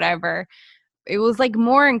that or whatever. It was like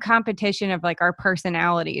more in competition of like our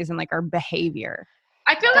personalities and like our behavior.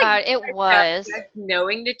 I feel like it was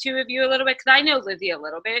knowing the two of you a little bit, because I know Lizzie a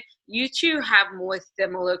little bit. You two have more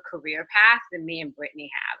similar career paths than me and Brittany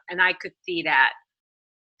have, and I could see that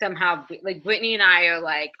somehow. Like Brittany and I are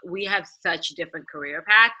like, we have such different career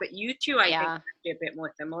paths, but you two, I think, are a bit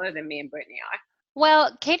more similar than me and Brittany are.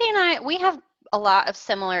 Well, Katie and I, we have a lot of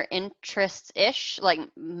similar interests-ish, like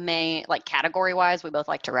category-wise. We both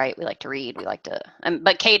like to write. We like to read. We like to,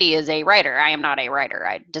 but Katie is a writer. I am not a writer.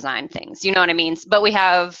 I design things. You know what I mean? But we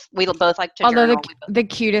both like to Although journal. the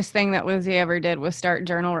cutest thing that Lizzie ever did was start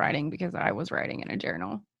journal writing because I was writing in a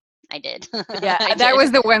journal. I did. Yeah, that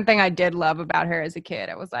was the one thing I did love about her as a kid.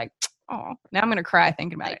 I was like, oh, now I'm going to cry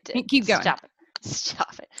thinking about it. Keep going.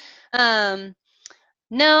 Stop it.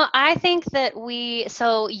 No, I think that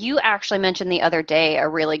so you actually mentioned the other day a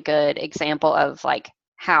really good example of like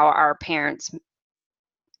how our parents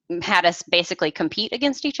had us basically compete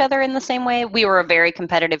against each other in the same way. We were a very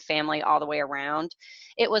competitive family all the way around.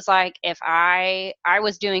 It was like if I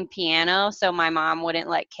was doing piano, so my mom wouldn't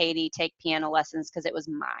let Katie take piano lessons because it was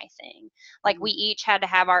my thing. Like we each had to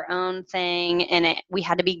have our own thing, and we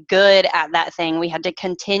had to be good at that thing. We had to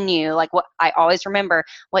continue. Like what I always remember,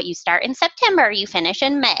 what you start in September, you finish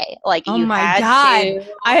in May. Like oh my God,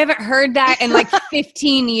 I haven't heard that in like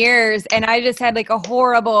 15 years, and I just had like a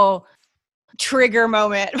horrible trigger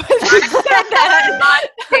moment.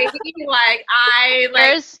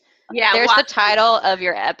 There's the title of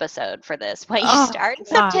your episode for this. What you start in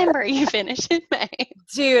September, you finish in May.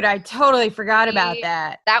 Dude, I totally forgot about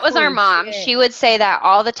that. That was Holy our mom. shit. She would say that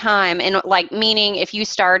all the time. And like, meaning if you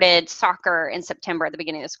started soccer in September at the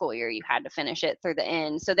beginning of the school year, you had to finish it through the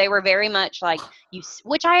end. So they were very much like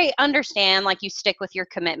which I understand, like you stick with your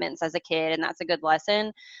commitments as a kid, and that's a good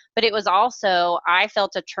lesson. But it was also, I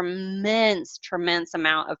felt a tremendous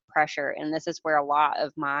amount of pressure. And this is where a lot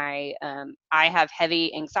of my, I have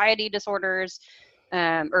heavy anxiety disorders,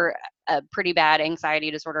 or a pretty bad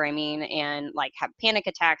anxiety disorder, and like have panic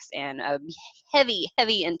attacks and a heavy,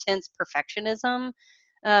 intense perfectionism.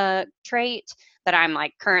 trait that I'm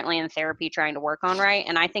like currently in therapy trying to work on, right?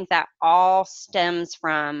 And I think that all stems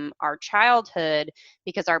from our childhood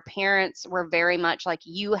because our parents were very much like,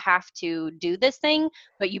 you have to do this thing,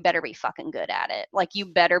 but you better be fucking good at it. Like, you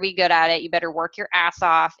better be good at it. You better work your ass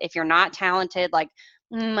off. If you're not talented, like,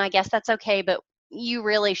 I guess that's okay, but you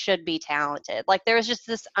really should be talented. Like, there was just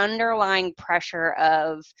this underlying pressure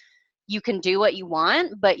of, you can do what you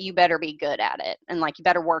want, but you better be good at it. And like, you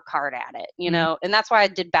better work hard at it, you know? And that's why I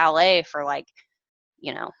did ballet for like,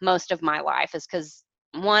 you know, most of my life, is because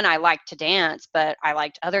one, I liked to dance, but I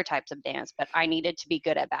liked other types of dance, but I needed to be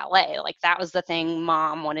good at ballet. Like, that was the thing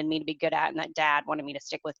mom wanted me to be good at and that dad wanted me to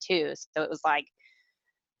stick with too. So it was like,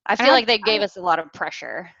 I feel like they gave us a lot of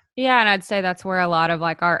pressure. Yeah, and I'd say that's where a lot of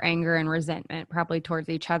like our anger and resentment probably towards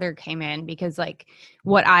each other came in, because like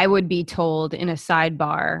what I would be told in a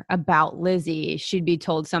sidebar about Lizzie, she'd be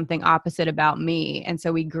told something opposite about me. And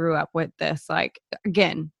so we grew up with this, like,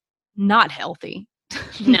 again, not healthy.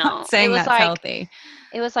 No, Not saying that's healthy.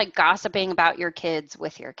 It was like gossiping about your kids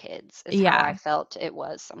with your kids is how I felt it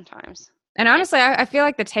was sometimes. And honestly, I feel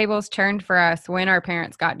like the tables turned for us when our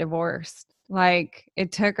parents got divorced. Like,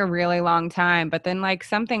 it took a really long time, but then like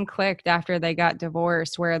something clicked after they got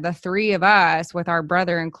divorced, where the three of us, with our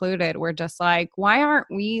brother included, were just like, why aren't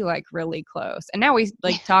we like really close? And now we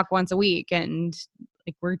like talk once a week, and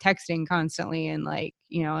like we're texting constantly, and like,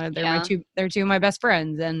 you know, they're two of my best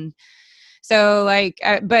friends. And so like,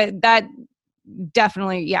 but that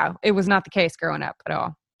definitely, it was not the case growing up at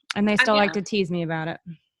all. And they still like to tease me about it.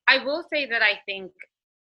 I will say that I think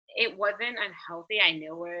it wasn't unhealthy. I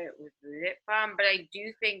know where it was rooted from, but I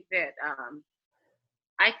do think that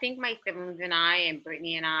I think my siblings and I, and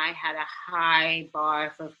Brittany and I, had a high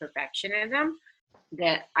bar for perfectionism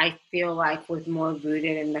that I feel like was more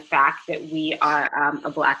rooted in the fact that we are a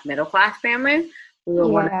Black middle class family. We were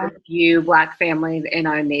one of the few Black families in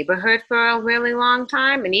our neighborhood for a really long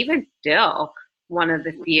time, and even still one of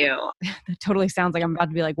the few. That totally sounds like I'm about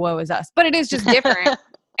to be like, woe is us, but it is just different.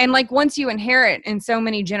 And like, once you inherit in so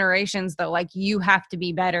many generations that like, you have to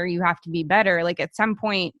be better, like at some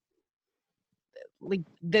point, like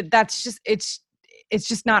that's just, it's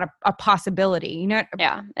just not a possibility, you know?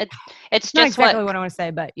 Yeah. It's not just exactly what I want to say,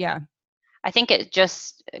 but yeah. I think it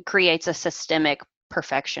just creates a systemic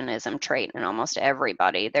perfectionism trait in almost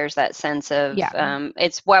everybody. There's that sense of,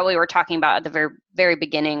 it's what we were talking about at the very, very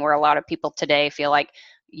beginning, where a lot of people today feel like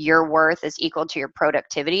your worth is equal to your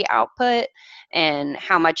productivity output and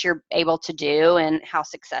how much you're able to do and how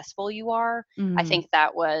successful you are. Mm-hmm. I think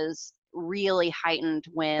that was really heightened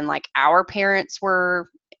when like our parents were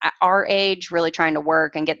at our age really trying to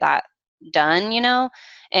work and get that done, you know,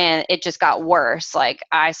 and it just got worse. Like,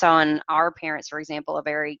 I saw in our parents, for example, a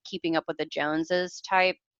very keeping up with the Joneses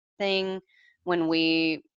type thing when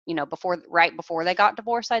we, you know, right before they got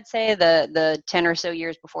divorced. I'd say the 10 or so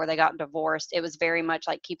years before they got divorced, it was very much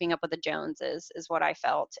like keeping up with the Joneses is what I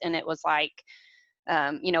felt. And it was like,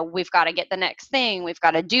 you know, we've got to get the next thing. We've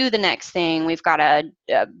got to do the next thing. We've got to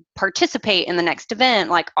participate in the next event,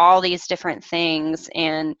 like all these different things.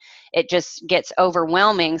 And it just gets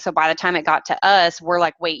overwhelming. So by the time it got to us, we're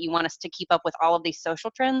like, wait, you want us to keep up with all of these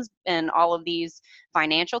social trends and all of these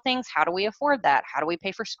financial things? How do we afford that? How do we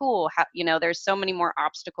pay for school? How, you know, there's so many more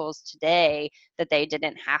obstacles today that they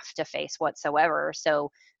didn't have to face whatsoever. So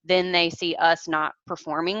then they see us not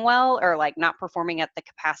performing well, or like not performing at the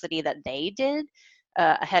capacity that they did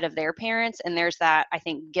ahead of their parents. And there's that, I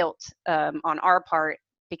think, guilt on our part,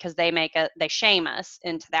 because they shame us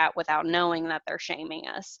into that without knowing that they're shaming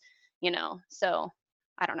us, you know? So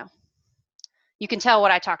I don't know. You can tell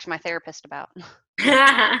what I talk to my therapist about.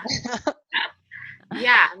 Yeah,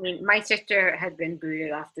 I mean, my sister has been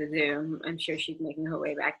booted off the Zoom. I'm sure she's making her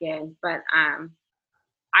way back in, but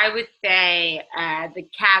I would say the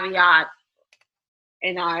caveat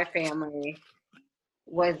in our family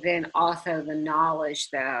was then also the knowledge,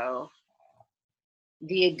 though,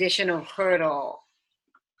 the additional hurdle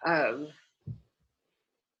of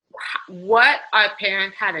what our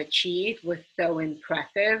parents had achieved was so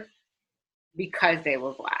impressive because they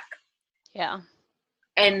were Black. Yeah.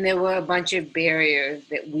 And there were a bunch of barriers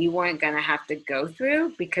that we weren't going to have to go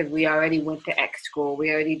through because we already went to X school.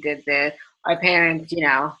 We already did this. Our parents, you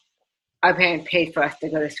know, paid for us to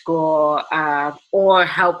go to school or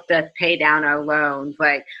helped us pay down our loans.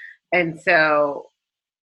 Like, and so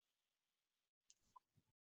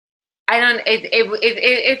I don't,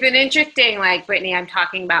 it's an interesting, like, Brittany, I'm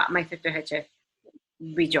talking about, my sister had just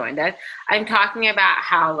rejoined us. I'm talking about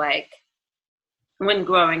how, like, when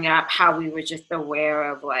growing up, how we were just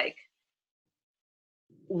aware of, like,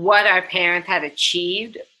 what our parents had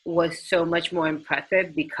achieved was so much more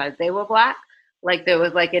impressive because they were Black. Like there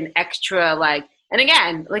was like an extra like, and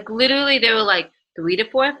again, like literally there were like 3 to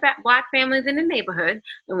 4 black families in the neighborhood,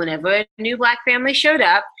 and whenever a new black family showed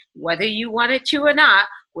up, whether you wanted to or not,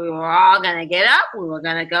 we were all gonna get up. We were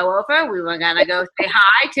gonna go over. We were gonna go say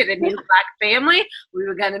hi to the new black family. We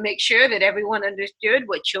were gonna make sure that everyone understood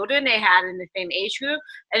what children they had in the same age group.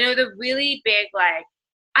 And it was a really big like.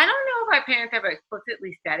 I don't know if our parents ever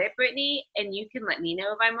explicitly said it, Brittany, and you can let me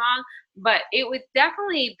know if I'm wrong, but it was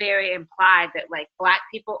definitely very implied that like black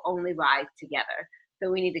people only rise together. So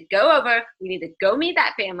we need to go over, we need to go meet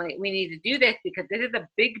that family, we need to do this because this is a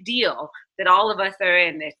big deal that all of us are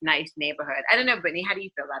in this nice neighborhood. I don't know, Brittany, how do you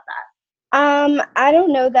feel about that? I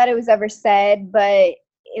don't know that it was ever said, but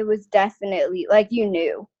it was definitely like you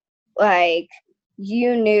knew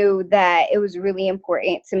that it was really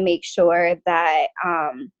important to make sure that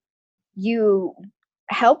you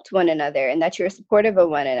helped one another and that you're supportive of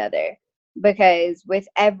one another, because with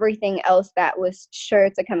everything else that was sure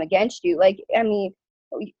to come against you, like, I mean,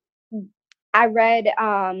 I read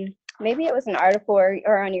maybe it was an article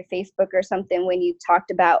or on your Facebook or something when you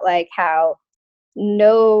talked about like how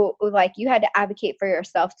you had to advocate for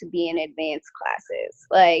yourself to be in advanced classes.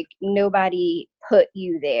 Like nobody put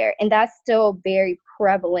you there. And that's still a very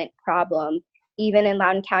prevalent problem, even in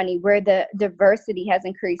Loudoun County where the diversity has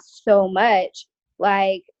increased so much.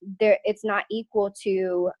 Like it's not equal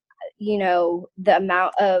to, the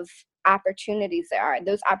amount of opportunities there are.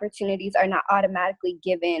 Those opportunities are not automatically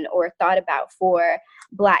given or thought about for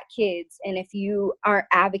Black kids. And if you aren't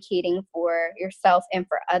advocating for yourself and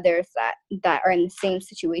for others that are in the same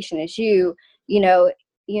situation as you,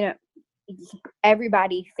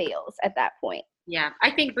 everybody fails at that point. Yeah, I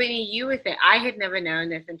think, Brittany, you were saying, I had never known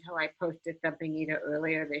this until I posted something either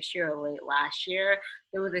earlier this year or late last year.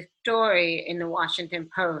 There was a story in the Washington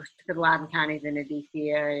Post, because Loudoun County is in the D.C.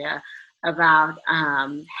 area, about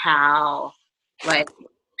how, like,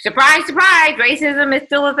 surprise, surprise, racism is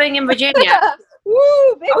still a thing in Virginia.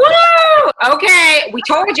 Woo! Woo! Okay, we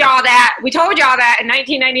told y'all that in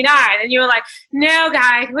 1999, and you were like, "No,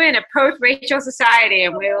 guys, we're in a post-racial society,"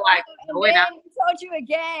 and we were like, "No, we're not." We told you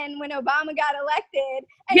again when Obama got elected,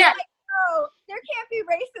 and yeah, you're like, "No, there can't be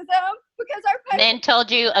racism because our And then told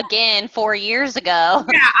you again 4 years ago.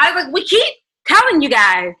 yeah. I was like, we keep telling you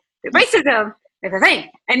guys that racism is a thing,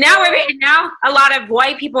 and now a lot of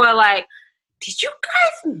white people are like, "Did you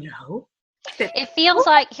guys know?" It feels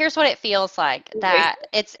like, here's what it feels like, that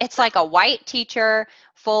it's like a white teacher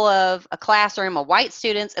full of a classroom of white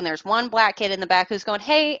students, and there's one Black kid in the back who's going,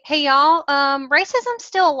 hey y'all, racism's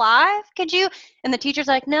still alive, could you? And the teacher's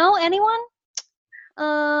like, no, anyone?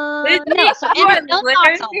 No, so no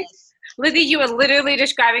thoughts on this. Lizzie, you were literally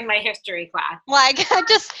describing my history class. Like,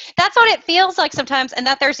 that's what it feels like sometimes. And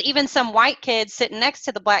that there's even some white kids sitting next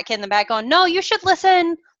to the Black kid in the back going, no, you should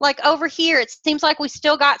listen, like, over here. It seems like we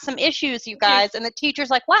still got some issues, you guys. And the teacher's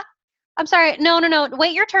like, what? I'm sorry. No.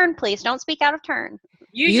 Wait your turn, please. Don't speak out of turn.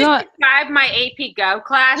 You should describe my AP Gov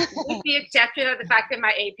class, with the exception of the fact that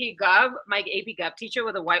my AP Gov teacher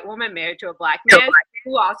was a white woman married to a Black man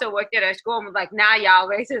who also worked at our school and was like, nah, y'all,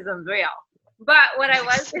 racism's real. But what I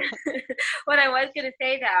was gonna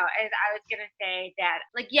say though is I was gonna say that,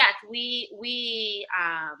 like, yes, we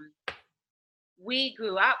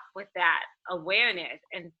grew up with that awareness,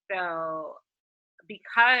 and so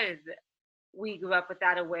because we grew up with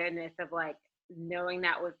that awareness of like knowing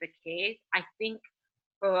that was the case, I think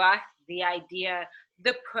for us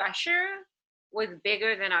the pressure was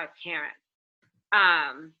bigger than our parents.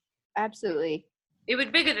 Absolutely, it was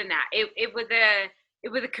bigger than that. It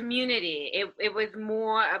was a community. It was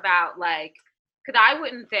more about like, because I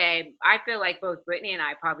wouldn't say, I feel like both Brittany and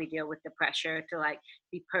I probably deal with the pressure to like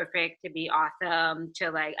be perfect, to be awesome, to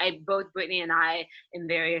like, both Brittany and I in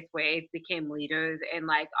various ways became leaders in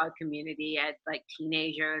like our community as like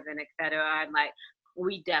teenagers and et cetera. And like,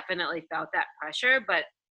 we definitely felt that pressure, but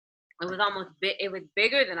it was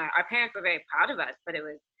bigger than our parents were very proud of us, but it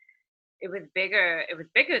was bigger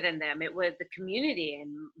than them. It was the community.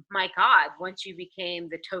 And my God, once you became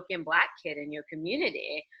the token Black kid in your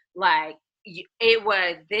community, like it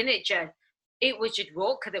was just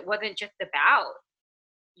rolled, because it wasn't just about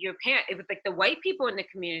your parent. It was like the white people in the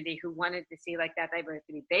community who wanted to see like that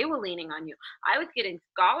diversity. They were leaning on you. I was getting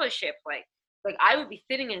scholarships. Like I would be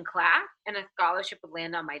sitting in class and a scholarship would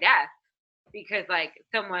land on my desk because like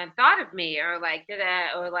someone thought of me, or like did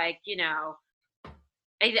that, or like,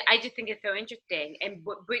 I just think it's so interesting. And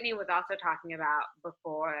what Brittany was also talking about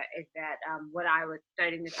before is that what I was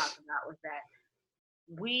starting to talk about was that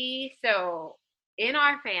in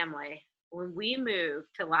our family, when we moved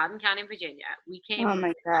to Loudoun County, Virginia, we came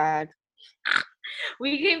from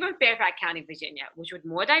Fairfax County, Virginia, which was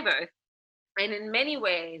more diverse. and in many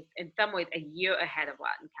ways, in some ways, a year ahead of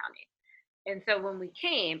Loudoun County. And so when we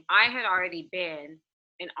came, I had already been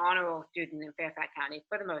an honor roll student in Fairfax County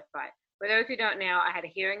for the most part. For those who don't know, I had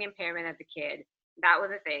a hearing impairment as a kid. That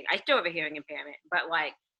was a thing. I still have a hearing impairment, but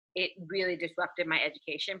like it really disrupted my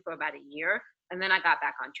education for about a year. And then I got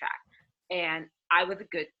back on track. And I was a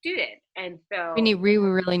good student. And so We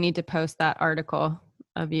really need to post that article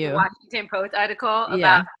of the you. Washington Post article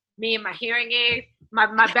Yeah. about me and my hearing aids. My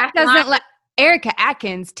best Doesn't line- let Erica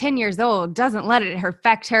Atkins, 10 years old, doesn't let it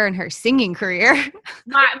affect her in her singing career.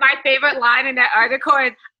 my favorite line in that article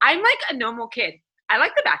is, I'm like a normal kid. I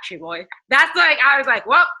like the Backstreet Boys. That's like, I was like,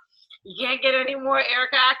 well, you can't get any more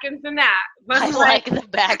Erica Atkins than that. But I like the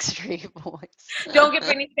Backstreet Boys. don't get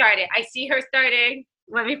Brittany started. I see her starting.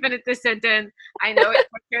 Let me finish this sentence. I know it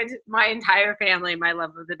tortured my entire family, my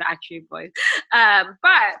love of the Backstreet Boys.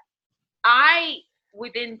 But I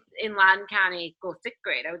was in Loudoun County school, 6th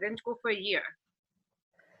grade. I was in school for a year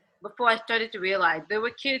before I started to realize there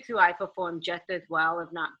were kids who I performed just as well, if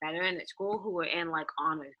not better, in at school who were in like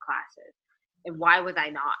honors classes. And why was I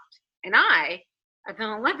not? And I, as an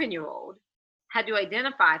 11-year-old, had to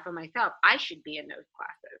identify for myself, I should be in those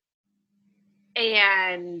classes.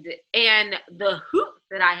 And the hoops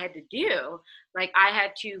that I had to do, like I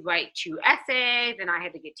had to write 2 essays and I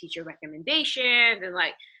had to get teacher recommendations and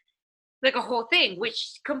like a whole thing,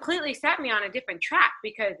 which completely set me on a different track,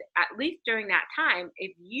 because at least during that time,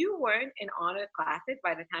 if you weren't in honors classes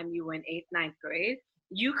by the time you were in 8th, 9th grade,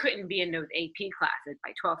 you couldn't be in those AP classes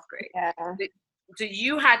by 12th grade. Yeah. So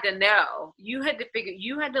you had to know, you had to figure,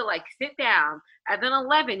 you had to like sit down as an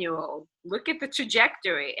 11-year-old, look at the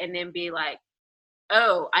trajectory and then be like,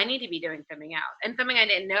 oh, I need to be doing something else. And something I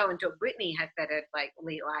didn't know until Brittany had said it like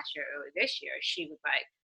late last year, early this year. She was like,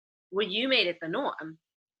 well, you made it the norm.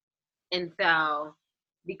 And so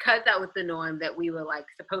because that was the norm, that we were like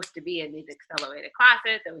supposed to be in these accelerated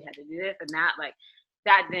classes, that we had to do this and that, like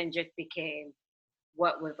that then just became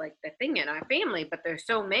what was like the thing in our family. But there's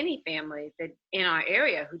so many families that in our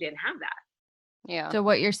area who didn't have that. Yeah. So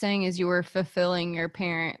what you're saying is you were fulfilling your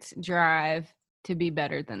parents' drive to be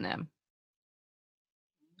better than them.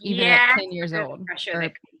 Even at 10 years there's old. pressure Or- that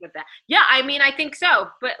comes with that. Yeah, I mean, I think so.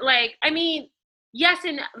 But like, I mean, yes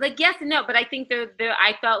and no. But I think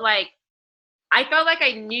I felt like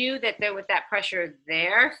I knew that there was that pressure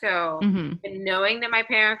there. So Mhm. and knowing that my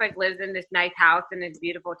parents like lived in this nice house in this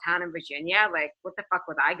beautiful town in Virginia, like what the fuck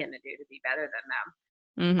was I gonna do to be better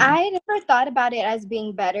than them? Mhm. I never thought about it as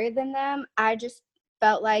being better than them. I just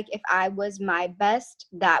felt like if I was my best,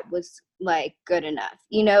 that was like good enough.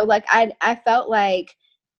 You know, like I felt like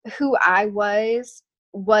who I was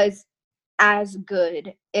as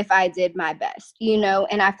good if I did my best, you know,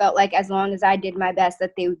 and I felt like as long as I did my best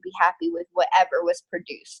that they would be happy with whatever was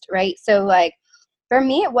produced, right? So like for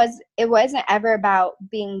me it wasn't ever about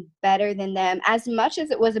being better than them as much as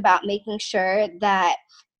it was about making sure that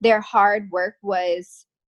their hard work was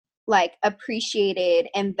like appreciated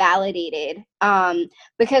and validated,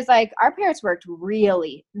 because like our parents worked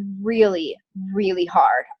really, really, really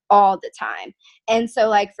hard all the time. And so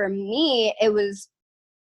like for me it was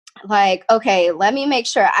like, okay, let me make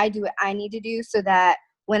sure I do what I need to do so that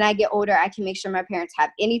when I get older, I can make sure my parents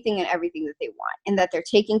have anything and everything that they want and that they're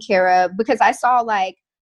taken care of. Because I saw like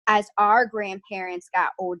as our grandparents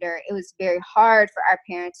got older, it was very hard for our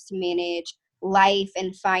parents to manage life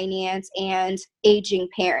and finance and aging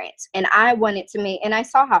parents. And I wanted to and I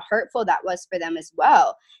saw how hurtful that was for them as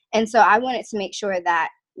well. And so I wanted to make sure that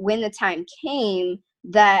when the time came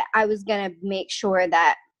that I was going to make sure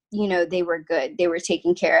that, you know, they were good, they were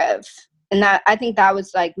taken care of. And that, I think that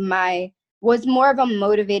was like was more of a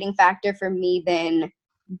motivating factor for me than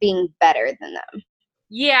being better than them.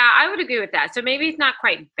 Yeah, I would agree with that. So maybe it's not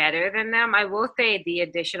quite better than them. I will say the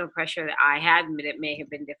additional pressure that I had, and it may have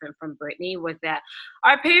been different from Brittany, was that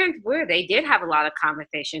our parents they did have a lot of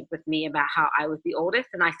conversations with me about how I was the oldest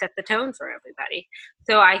and I set the tone for everybody.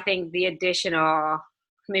 So I think the additional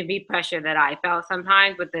maybe pressure that I felt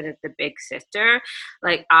sometimes with it as the big sister,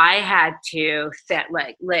 like I had to set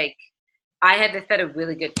I had to set a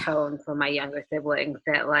really good tone for my younger siblings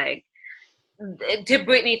that like, to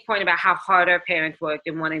Brittany's point about how hard our parents worked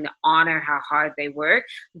and wanting to honor how hard they work,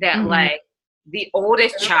 that Mhm. like the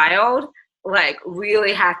oldest child like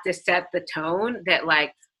really has to set the tone that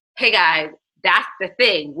like, hey guys, that's the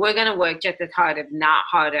thing. We're going to work just as hard, if not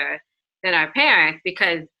harder than our parents,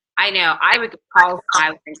 because I know I would call when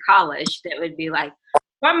I was in college that would be like,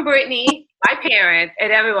 from Brittany, my parents,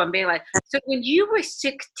 and everyone being like, so when you were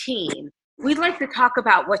 16, we'd like to talk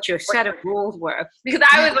about what your set of rules were. Because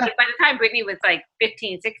I was like, by the time Brittany was like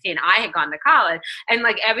 15, 16, I had gone to college. And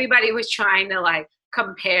like everybody was trying to like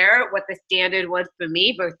compare what the standard was for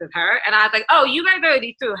me versus her. And I was like, oh, you guys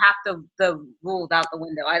already threw half the rules out the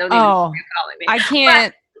window. I don't even know what you're calling me. I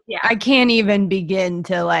can't. Yeah. I can't even begin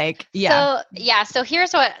to like. Yeah. So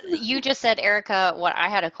here's what you just said, Erica. What I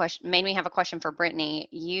had a question made me have a question for Brittany.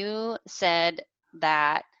 You said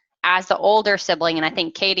that as the older sibling, and I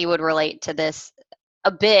think Katie would relate to this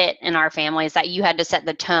a bit in our family, is that you had to set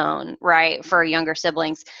the tone, right, for younger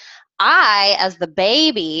siblings. I, as the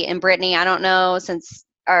baby, and Brittany, I don't know, since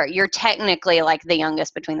you're technically like the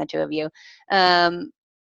youngest between the two of you.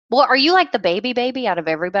 Well, are you like the baby out of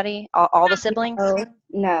everybody, all the siblings?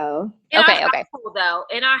 No. Okay. Household, though,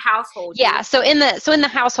 in our household. Yeah. So in the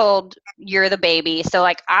household, you're the baby. So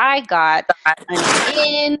like I got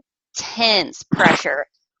an intense pressure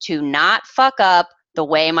to not fuck up the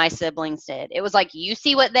way my siblings did. It was like, you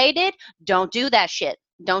see what they did? Don't do that shit.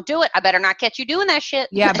 Don't do it. I better not catch you doing that shit.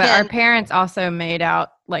 Yeah, but our parents also made out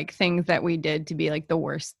like things that we did to be like the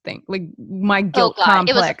worst thing. Like my guilt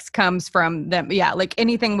complex comes from them. Yeah, like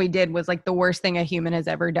anything we did was like the worst thing a human has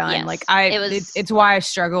ever done. Yes, like it's why I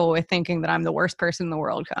struggle with thinking that I'm the worst person in the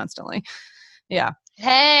world constantly. Yeah.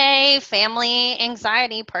 Hey, family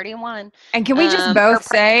anxiety, party one. And can we just both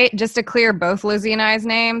say, just to clear both Lizzie and I's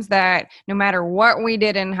names, that no matter what we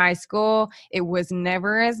did in high school, it was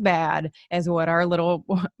never as bad as what our little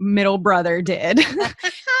middle brother did.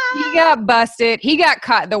 He got busted. He got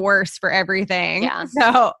caught the worst for everything. Yeah.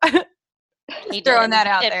 So he throwing that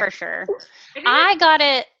out there for sure. I got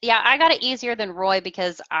it easier than Roy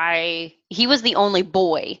because he was the only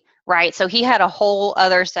boy, right? So he had a whole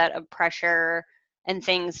other set of pressure and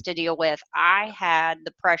things to deal with. I had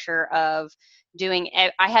the pressure of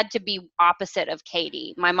I had to be opposite of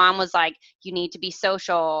Katie. My mom was like, you need to be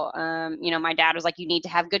social. My dad was like, you need to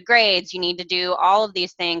have good grades. You need to do all of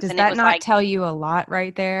these things. Does and that it was not like, tell you a lot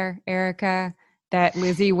right there, Erica, that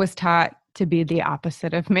Lizzie was taught to be the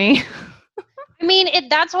opposite of me? I mean,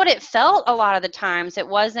 that's what it felt a lot of the times. It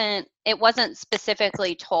wasn't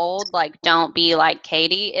specifically told, like, don't be like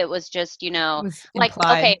Katie. It was just, It was like,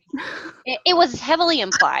 implied. okay, it was heavily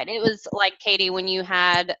implied. It was like, Katie, when you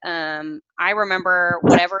had, I remember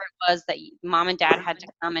whatever it was that mom and dad had to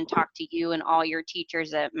come and talk to you and all your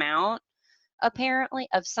teachers at Mount, apparently,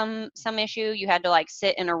 of some issue. You had to like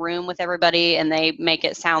sit in a room with everybody and they make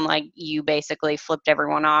it sound like you basically flipped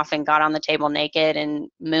everyone off and got on the table naked and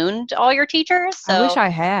mooned all your teachers. So I wish I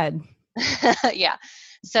had. yeah.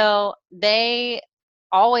 So they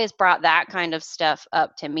always brought that kind of stuff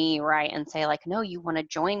up to me, right? And say like, no, you want to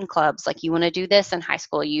join clubs, like you want to do this in high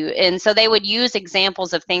school. And so they would use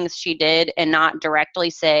examples of things she did and not directly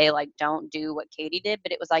say like, don't do what Katie did.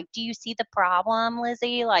 But it was like, do you see the problem,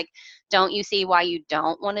 Lizzie? Like, don't you see why you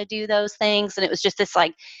don't want to do those things? And it was just this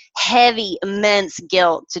like heavy, immense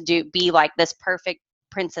guilt to be like this perfect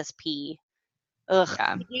Princess P. Ugh.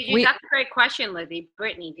 Yeah. That's a great question, Lizzie.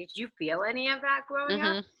 Brittany, did you feel any of that growing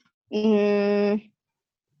up?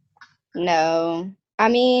 No. I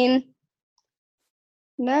mean,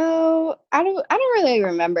 no, I don't really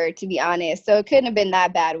remember, to be honest. So it couldn't have been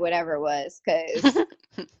that bad, whatever it was, because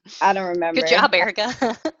I don't remember. Good job,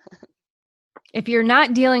 Erica. If you're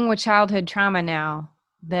not dealing with childhood trauma now,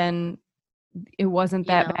 then it wasn't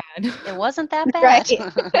that bad. It wasn't that bad. Right.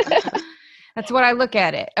 That's what I look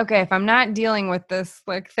at it. Okay, if I'm not dealing with this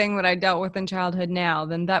like thing that I dealt with in childhood now,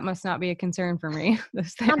 then that must not be a concern for me.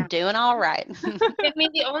 I'm doing all right. I mean,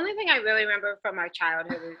 the only thing I really remember from our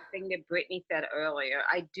childhood is the thing that Brittany said earlier.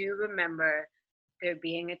 I do remember there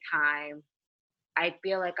being a time, I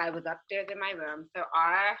feel like I was upstairs in my room. So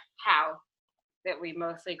our house that we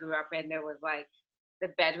mostly grew up in, there was like the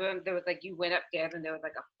bedroom, there was like, you went upstairs and there was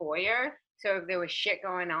like a foyer. So if there was shit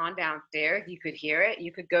going on downstairs, you could hear it.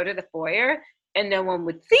 You could go to the foyer and no one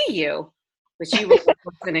would see you, but you were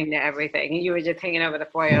listening to everything. And you were just hanging over the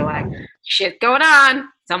foyer like, shit's going on.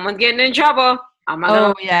 Someone's getting in trouble. I'm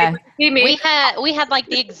not gonna see me. We had like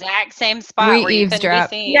the exact same spot where you couldn't be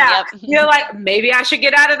seen. Yeah. Yep. You're like, maybe I should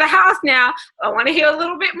get out of the house now. I want to hear a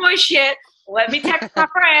little bit more shit. Let me text my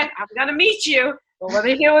friend. I'm going to meet you. But let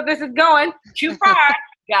me hear where this is going. Too far.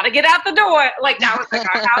 Gotta get out the door. Like that was like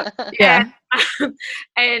our house. Yeah.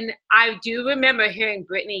 And I do remember hearing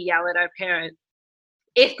Brittany yell at our parents,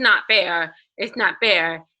 it's not fair. It's not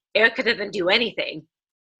fair. Erica doesn't do anything.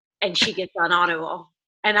 And she gets on honor roll.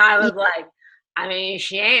 And I was like, I mean,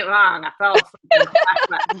 she ain't wrong. I fell asleep.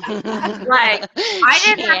 Like, I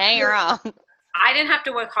didn't have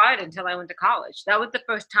to work hard until I went to college. That was the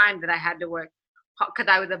first time that I had to work, because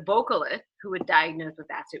I was a vocalist who was diagnosed with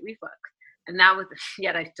acid reflux. And that was,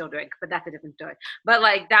 yet I still drink, but that's a different story. But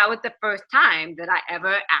like, that was the first time that I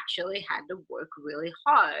ever actually had to work really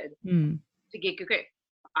hard to get good grades.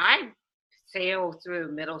 I sail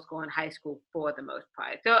through middle school and high school for the most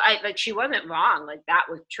part. So she wasn't wrong. Like, that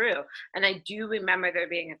was true. And I do remember there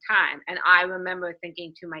being a time, and I remember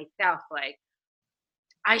thinking to myself, like,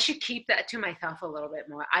 I should keep that to myself a little bit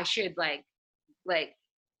more. I should like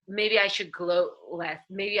maybe I should gloat less.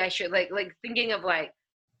 Maybe I should like thinking of like,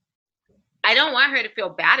 I don't want her to feel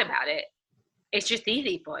bad about it. It's just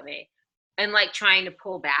easy for me. And like trying to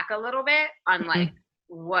pull back a little bit on like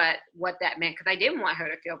what that meant, because I didn't want her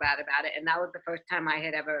to feel bad about it. And that was the first time I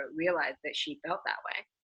had ever realized that she felt that way.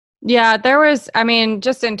 Yeah, there was, I mean,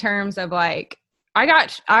 just in terms of like,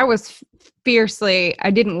 I was fiercely,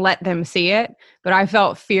 I didn't let them see it, but I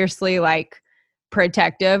felt fiercely like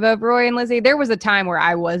protective of Roy and Lizzie. There was a time where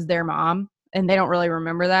I was their mom, and they don't really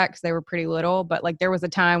remember that because they were pretty little, but like there was a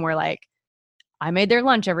time where like I made their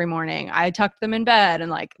lunch every morning. I tucked them in bed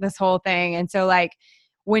and like this whole thing. And so like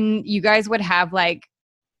when you guys would have like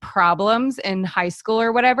problems in high school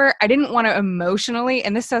or whatever, I didn't want to emotionally,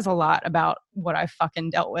 and this says a lot about what I fucking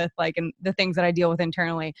dealt with, like, and the things that I deal with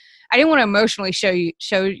internally. I didn't want to emotionally show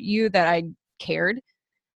you that I cared,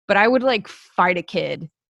 but I would like fight a kid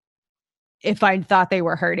if I thought they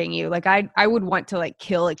were hurting you. Like I would want to like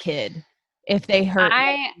kill a kid if they hurt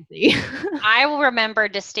me. I will remember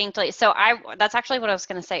distinctly. So that's actually what I was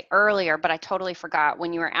going to say earlier, but I totally forgot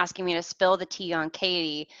when you were asking me to spill the tea on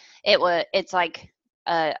Katie. It's like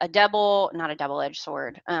not a double-edged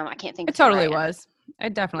sword. I can't think. It totally was.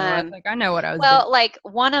 It definitely was. Like, I know what I was doing. Well, like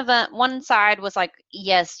one side was like,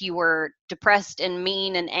 yes, you were depressed and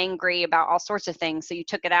mean and angry about all sorts of things, so you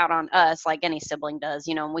took it out on us like any sibling does,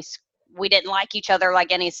 you know, and we didn't like each other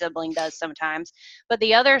like any sibling does sometimes. But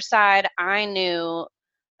the other side, I knew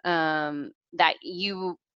that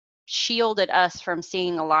you shielded us from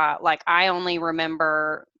seeing a lot. Like, I only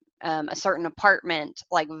remember a certain apartment,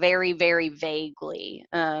 like very, very vaguely.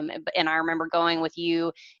 And I remember going with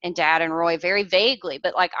you and Dad and Roy very vaguely,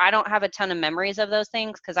 but like, I don't have a ton of memories of those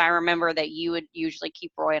things because I remember that you would usually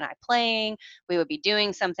keep Roy and I playing. We would be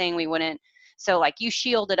doing something. We wouldn't. So like, you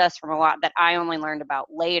shielded us from a lot that I only learned about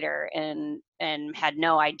later and had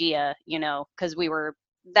no idea, you know, because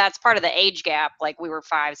that's part of the age gap. Like, we were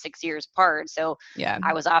 5-6 years apart. So yeah,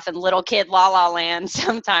 I was off in little kid la la land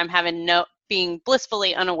sometime, being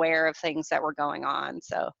blissfully unaware of things that were going on.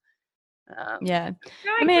 So yeah,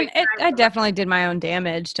 I mean, I definitely did my own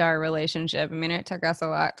damage to our relationship. I mean, it took us a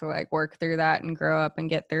lot to like work through that and grow up and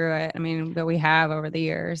get through it. I mean, that we have over the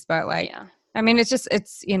years, but like, yeah. I mean,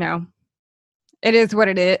 it's you know, it is what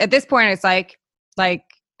it is. At this point, it's like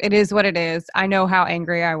it is what it is. I know how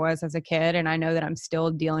angry I was as a kid, and I know that I'm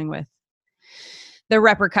still dealing with the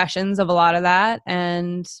repercussions of a lot of that.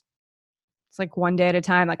 And it's like one day at a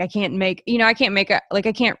time. Like, I can't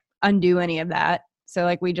undo any of that. So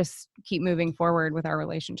like, we just keep moving forward with our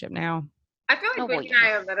relationship now. I feel like Brittany and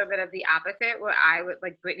I are a little bit of the opposite, where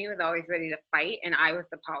Brittany was always ready to fight, and I was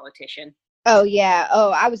the politician. Oh yeah. Oh,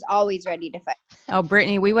 I was always ready to fight. Oh,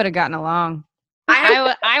 Brittany, we would have gotten along.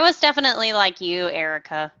 I was definitely like you,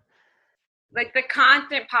 Erica. Like the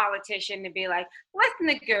constant politician to be like, let's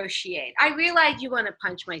negotiate. I realize you want to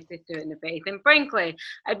punch my sister in the face, and frankly,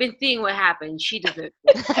 I've been seeing what happened. She deserves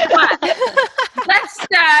it. But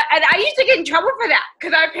and I used to get in trouble for that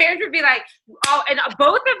because our parents would be like, oh, and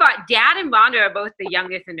both of our dad and Rhonda are both the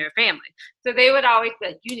youngest in their family, so they would always be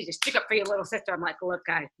like, you need to stick up for your little sister. I'm like, look,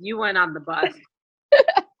 guys, you went on the bus.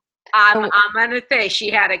 I'm gonna say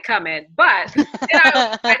she had it coming, but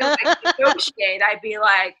I don't like negotiate. I'd be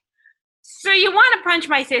like, so you want to punch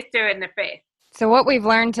my sister in the face? So what we've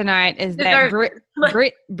learned tonight is that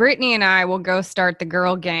Brittany and I will go start the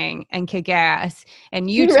girl gang and kick ass, and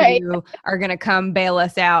you two are going to come bail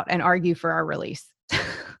us out and argue for our release.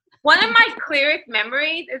 One of my clearest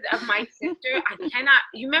memories is of my sister.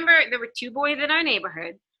 You remember there were two boys in our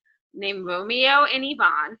neighborhood named Romeo and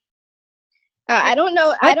Yvonne. I don't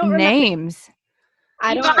know. I don't remember names.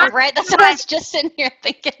 I don't know. Right. That's what I was just sitting here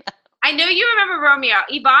thinking of. I know you remember Romeo.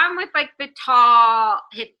 Yvonne was like the tall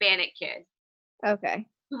Hispanic kid. Okay.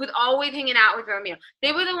 Who was always hanging out with Romeo.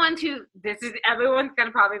 They were the ones who, everyone's going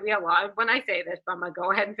to probably be alarmed when I say this, but I'm going to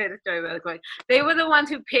go ahead and say the story really quick. They were the ones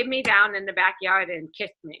who pinned me down in the backyard and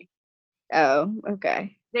kissed me. Oh,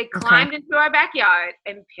 okay. They climbed into our backyard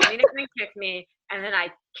and pinned me down and kissed me, and then I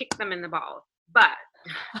kicked them in the balls. But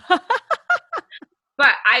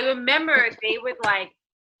I remember they would like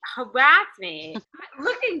harass me.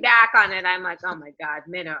 Looking back on it, I'm like, oh my God,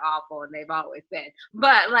 men are awful, and they've always been.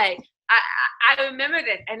 But like, I remember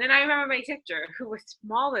this, and then I remember my sister who was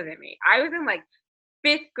smaller than me. I was in like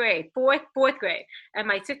fourth grade, and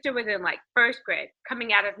my sister was in like first grade,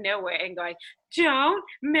 coming out of nowhere and going, "Don't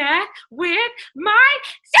mess with my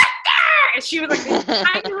sister!" And she was like this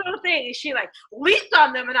tiny little thing, and she like leaped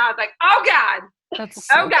on them, and I was like, oh God. That's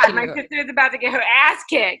so Oh God, my cute. sister is about to get her ass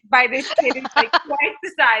kicked by this kid who's like twice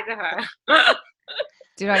the size of her.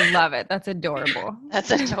 Dude, I love it. That's adorable.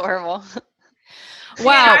 That's adorable.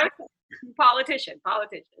 Wow. Yeah, politician.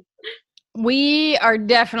 We are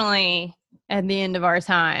definitely at the end of our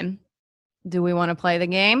time. Do we want to play the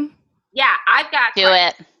game? Yeah, I've got. Do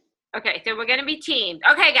it. Okay, so we're gonna be teamed.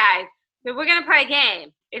 Okay, guys, so we're gonna play a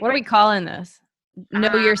game. It's What are we like- calling this?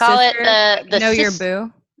 Know your Call it sister. the know your sis-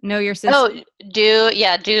 boo. Know your sister. Oh,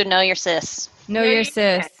 do know your sis. know your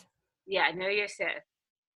sis. Yeah, know your sis.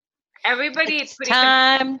 Everybody is It's pretty.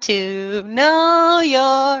 time to know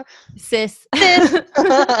your Sis. sis.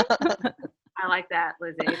 I like that,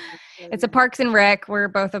 Lizzie. It's a Parks and Rec. We're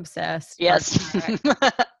both obsessed. Yes.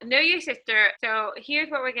 Know your sister. So here's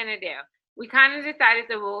what we're gonna do. We kind of decided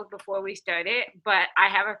the rules before we started, but I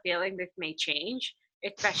have a feeling this may change,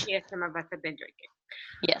 especially if some of us have been drinking.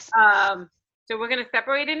 Yes. So we're gonna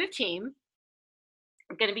separate in a team.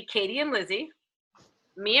 It's gonna be Katie and Lizzie,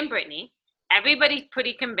 me and Brittany. Everybody's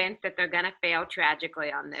pretty convinced that they're gonna fail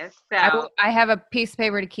tragically on this. So I have a piece of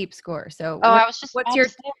paper to keep score. So Oh, I was just. what's about your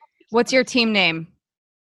to say- what's your team name?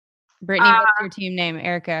 Brittany, what's your team name?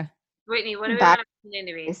 Erica. Brittany, what do we Back- want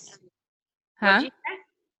to be? Huh? What'd you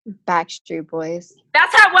say? Backstreet Boys.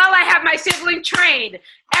 That's how well I have my sibling trained.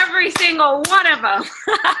 Every single one of them.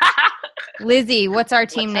 Lizzie, what's our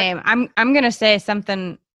team What's name? I'm gonna say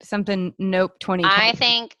something nope 20. I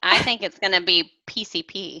think it's gonna be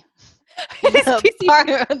PCP. It's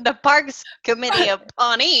The Parks Committee of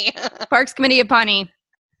Pawnee. Parks Committee of Pawnee.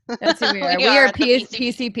 That's who we are. We are the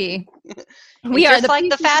PCP. And We are just like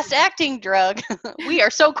the PCP. fast acting drug. We are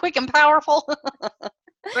so quick and powerful.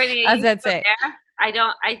 Brittany, How's you that still say? there?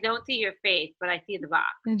 I don't see your face, but I see the box.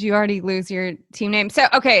 Did you already lose your team name?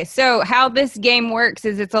 So how this game works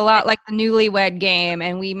is it's a lot like the Newlywed Game,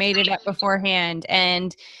 and we made it up beforehand.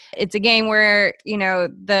 And it's a game where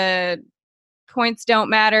the points don't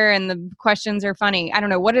matter and the questions are funny. I don't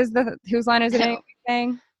know what is whose line is it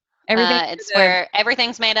saying? It's where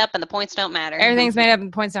everything's made up and the points don't matter. Everything's made up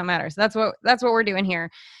and points don't matter. So that's what we're doing here.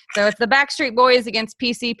 So it's the Backstreet Boys against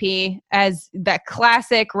PCP as that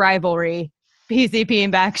classic rivalry, PCP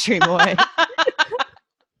and Backstreet Boys.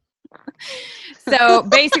 So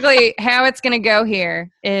basically how it's going to go here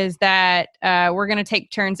is that we're going to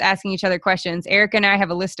take turns asking each other questions. Erica and I have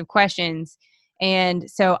a list of questions. And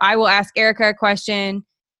so I will ask Erica a question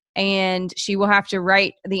and she will have to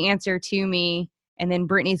write the answer to me. And then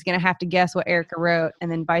Brittany's going to have to guess what Erica wrote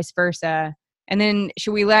and then vice versa. And then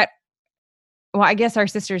I guess our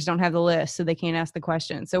sisters don't have the list, so they can't ask the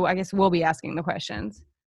questions. So I guess we'll be asking the questions.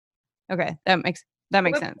 Okay. That makes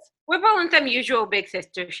sense. We're pulling some usual big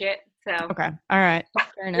sister shit. So Okay. All right.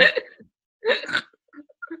 Fair enough.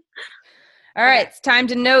 All right. It's time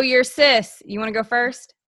to know your sis. You want to go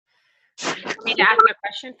first? You want me to ask a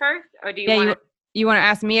question first, or do you Yeah, want to? You want to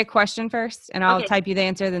ask me a question first, and I'll Okay. type you the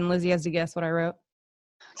answer. Then Lizzie has to guess what I wrote.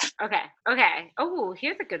 Okay. Oh,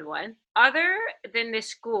 here's a good one. Other than the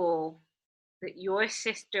school that your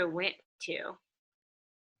sister went to,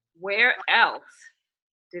 where else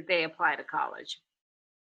did they apply to college?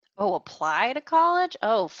 Oh, apply to college?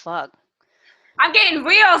 Oh, fuck. I'm getting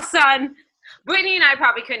real, son. Brittany and I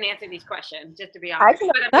probably couldn't answer these questions, just to be honest. can-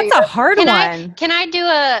 But That's a hard Can one.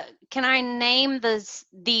 Can I name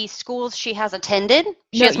the schools she has attended?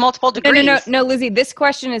 She No, has multiple degrees. No, Lizzie. This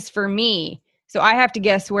question is for me, so I have to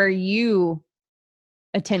guess where you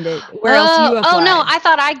attended. Where else you applied? Oh no, I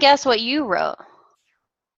thought I guessed what you wrote.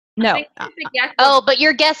 No, I think it's a guess. Oh, but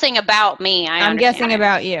you're guessing about me. I'm guessing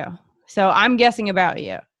about you. So I'm guessing about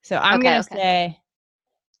you. So I'm Okay, gonna okay. say.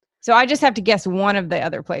 So I just have to guess one of the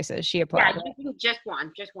other places she Yeah, applied. you can just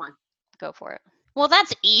one. Go for it. Well,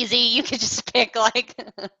 that's easy. You could just pick like.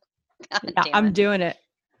 God Yeah, damn I'm it. doing it.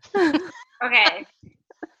 Okay.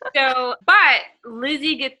 So, but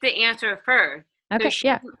Lizzie gets to answer first. Okay. she-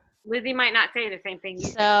 Yeah. Lizzie might not say the same thing you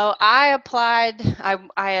said. So I applied.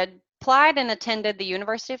 I applied and attended the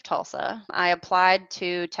University of Tulsa. I applied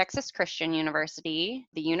to Texas Christian University,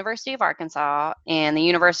 the University of Arkansas, and the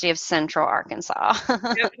University of Central Arkansas.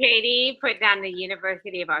 So Katie put down the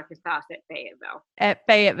University of Arkansas at Fayetteville. At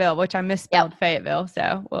Fayetteville, which I misspelled Fayetteville.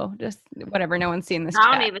 So we'll just whatever. No one's seen this. I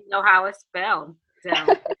don't chat. even know how it's spelled. So,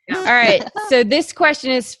 All right. So this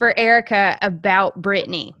question is for Erica about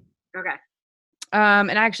Brittany. okay.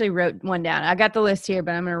 And I actually wrote one down. I got the list here,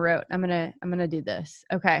 but I'm gonna do this.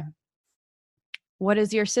 Okay. What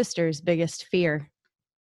is your sister's biggest fear?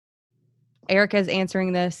 Erica's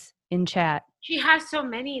answering this in chat. She has so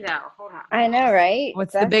many though. Hold on. I know, right?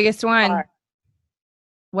 What's the That's biggest one? hard.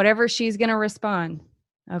 Whatever she's gonna respond.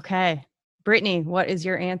 Okay. Brittany, what is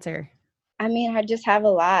your answer? I mean, I just have a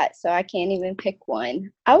lot, so I can't even pick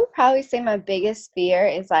one. I would probably say my biggest fear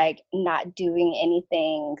is like not doing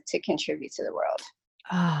anything to contribute to the world.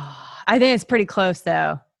 Oh, I think it's pretty close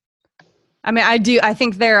though. I mean, I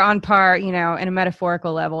think they're on par, in a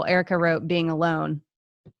metaphorical level. Erica wrote being alone.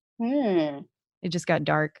 It just got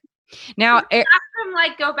dark. Now, Have them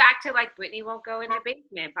like go back to like Brittany won't go in the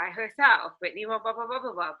basement by herself. Brittany won't blah blah blah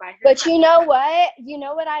blah blah by herself. But you know what? You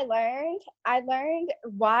know what I learned? I learned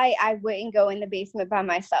why I wouldn't go in the basement by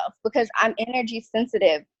myself, because I'm energy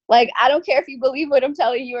sensitive. Like, I don't care if you believe what I'm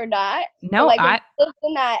telling you or not. no, Like, I lived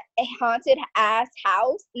in that haunted ass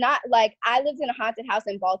house. Not like I lived in a haunted house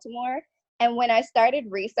in Baltimore. And when I started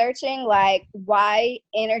researching like why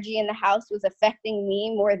energy in the house was affecting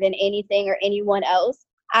me more than anything or anyone else,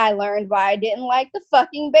 I learned why I didn't like the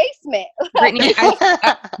fucking basement.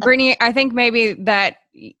 Brittany, I think maybe that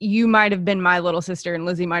you might have been my little sister and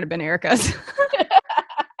Lizzie might have been Erica's.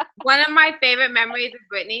 One of my favorite memories of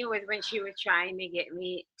Brittany was when she was trying to get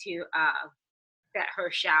me to set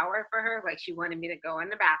her shower for her. Like, she wanted me to go in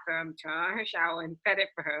the bathroom, turn on her shower, and set it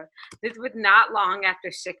for her. This was not long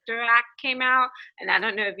after Sister Act came out, and I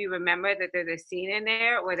don't know if you remember that there's a scene in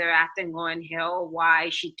there where they're asking Lauryn Hill why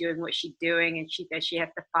she's doing what she's doing, and she says she has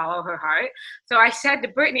to follow her heart. So I said to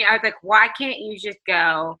Brittany, I was like, why can't you just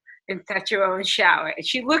go and set your own shower? And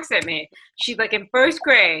she looks at me. She's like, in first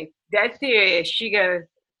grade, dead serious. She goes,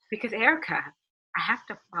 because Erica, I have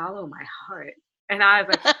to follow my heart. And I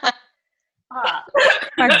was like,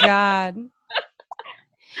 My God.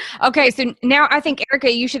 Okay, so now I think,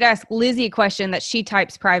 Erica, you should ask Lizzie a question that she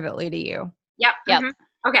types privately to you. Yep. Yep.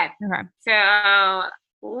 Okay. Okay. So,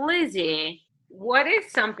 Lizzie, what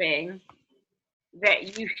is something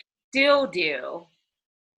that you still do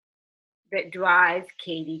that drives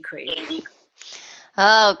Katie crazy?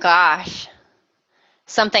 Oh gosh.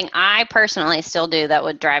 Something I personally still do that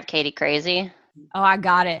would drive Katie crazy. Oh, I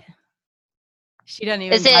got it. She doesn't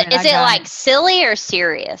even. Is it like silly or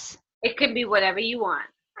serious? It could be whatever you want.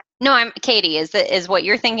 No, I'm Katie. Is what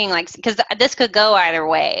you're thinking, like, because this could go either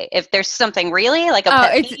way. If there's something really like a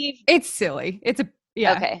pet peeve. It's silly. It's a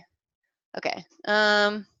yeah. Okay.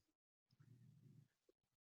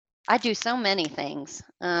 I do so many things.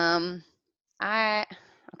 Okay.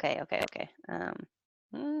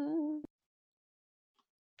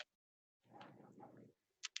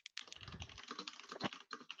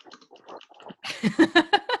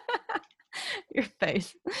 Your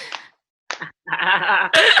face.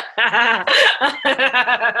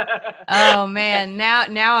 Oh man, now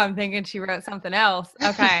I'm thinking she wrote something else.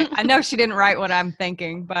 Okay, I know she didn't write what I'm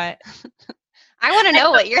thinking, but I want to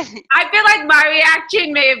know what you're. I feel like my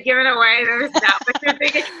reaction may have given away the stuff, but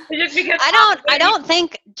just because I don't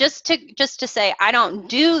think just to say I don't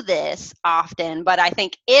do this often, but I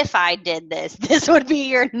think if I did this, this would be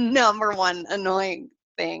your number one annoying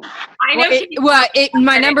thing. I know.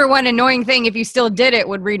 My number one annoying thing, if you still did it,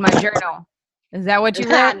 would read my journal. Is that what you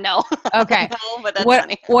wrote? No. Okay. No, but that's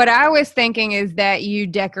funny. What I was thinking is that you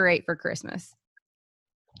decorate for Christmas.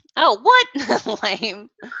 Oh, what? Lame.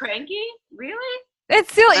 Cranky? Really?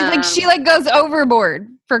 That's silly. Like she goes overboard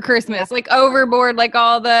for Christmas. Like overboard, like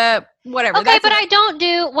all the whatever. Okay, but I don't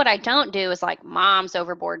do is like mom's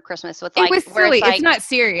overboard Christmas with like it was silly. It's not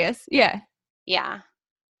serious. Yeah. Yeah.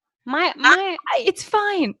 It's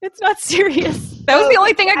fine. It's not serious. That was the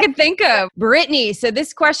only thing I could think of. Brittany, so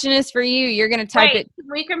this question is for you. You're going to type it. Can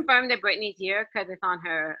we confirm that Brittany's here because it's on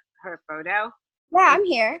her photo? Yeah, I'm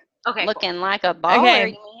here. Okay. Looking like a baller, Okay.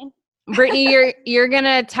 you mean? Brittany, you're going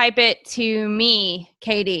to type it to me,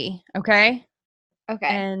 Katie, okay? Okay.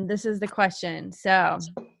 And this is the question. So,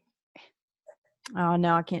 oh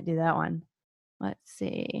no, I can't do that one. Let's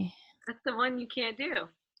see. That's the one you can't do.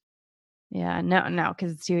 Yeah, no,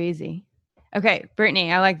 because it's too easy. Okay,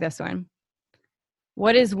 Brittany, I like this one.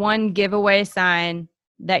 What is one giveaway sign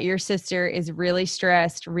that your sister is really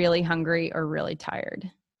stressed, really hungry, or really tired?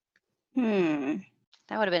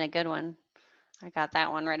 That would have been a good one. I got that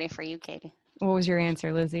one ready for you, Katie. What was your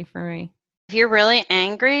answer, Lizzie, for me? If you're really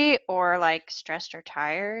angry or like stressed or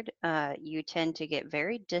tired, you tend to get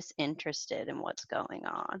very disinterested in what's going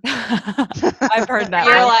on. I've heard that.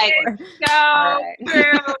 You're one. like, So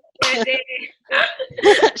true.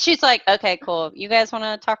 she's like, okay, cool. You guys want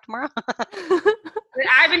to talk tomorrow?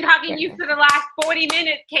 I've been talking to you for the last 40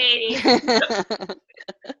 minutes, Katie.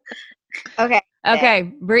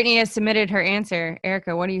 Okay. Brittany has submitted her answer.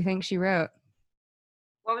 Erica, what do you think she wrote?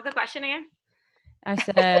 What was the question again? I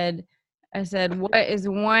said, what is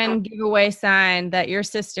one giveaway sign that your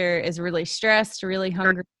sister is really stressed, really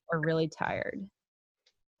hungry, or really tired?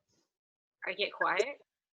 I get quiet.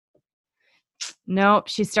 Nope.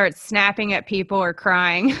 She starts snapping at people or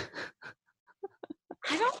crying.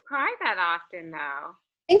 I don't cry that often though.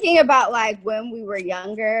 Thinking about like when we were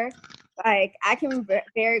younger, like I can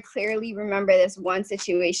very clearly remember this one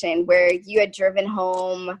situation where you had driven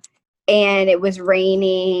home and it was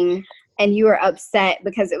raining and you were upset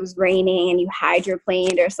because it was raining and you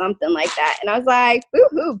hydroplaned or something like that. And I was like,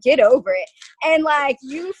 boo-hoo, get over it. And like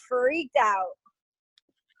you freaked out.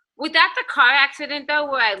 Was that the car accident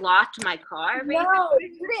though, where I lost my car? No,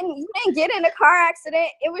 you didn't get in a car accident.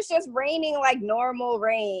 It was just raining like normal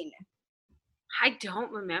rain. I don't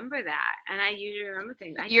remember that, and I usually remember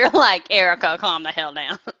things. You're like, Erica, calm the hell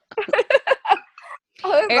down. I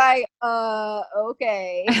was like,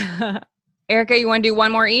 okay. Erica, you want to do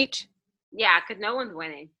one more each? Yeah, because no one's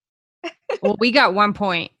winning. Well, we got 1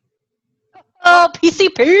 point. Oh,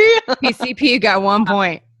 PCP. PCP got 1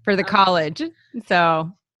 point for the college. So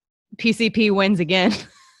PCP wins again.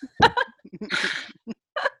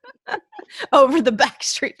 Over the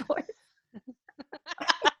Backstreet Boys.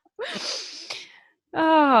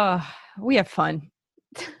 Oh, we have fun.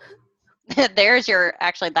 There's your,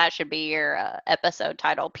 actually, that should be your episode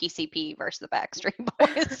title, PCP versus the Backstreet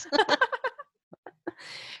Boys.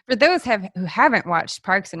 For those who haven't watched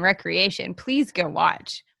Parks and Recreation, please go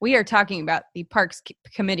watch. We are talking about the Parks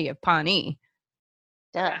Committee of Pawnee.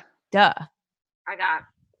 Duh. I got.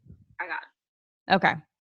 Okay.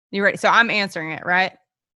 You ready? So I'm answering it, right?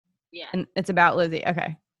 Yeah. And it's about Lizzie.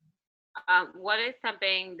 Okay. What is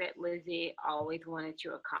something that Lizzie always wanted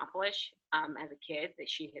to accomplish as a kid that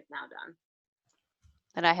she has now done?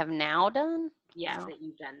 That I have now done? Yeah, No. that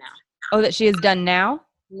you've done now. Oh, that she has done now?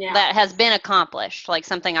 No. That has been accomplished, like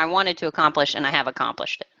something I wanted to accomplish and I have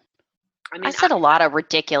accomplished it. I mean, I said a lot of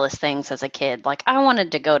ridiculous things as a kid. Like I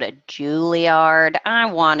wanted to go to Juilliard. I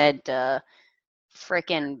wanted to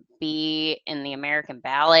freaking be in the American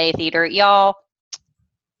Ballet Theater. Y'all,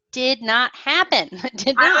 did not happen.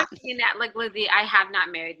 Did I not. was saying that, like Lizzie, I have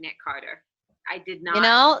not married Nick Carter. I did not. You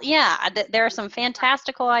know, yeah, there are some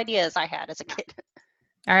fantastical ideas I had as a kid.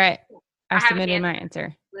 All right. I I have an submitted my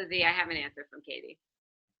answer. Lizzie, I have an answer from Katie.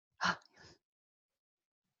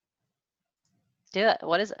 Do it.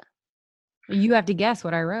 What is it? You have to guess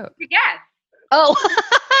what I wrote. Yes. Oh,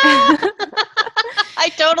 I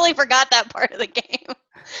totally forgot that part of the game.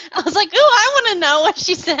 I was like, "Ooh, I want to know what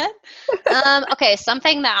she said." Okay,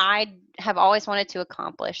 something that I have always wanted to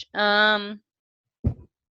accomplish. I've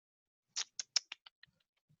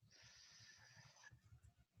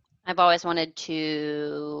always wanted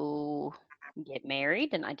to get married,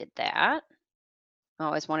 and I did that. I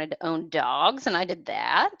always wanted to own dogs, and I did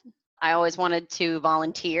that. I always wanted to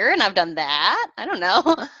volunteer, and I've done that. I don't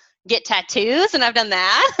know. Get tattoos, and I've done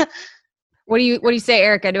that. What do you say,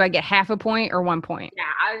 Erica? Do I get half a point or 1 point? Yeah,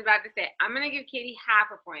 I was about to say, I'm going to give Katie half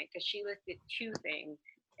a point because she listed 2 things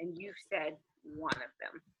and you said one of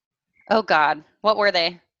them. Oh, God. What were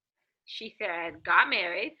they? She said, got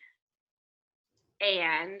married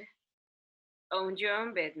and owned your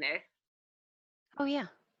own business. Oh, yeah.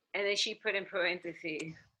 And then she put in parentheses,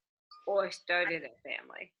 or started a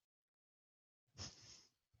family.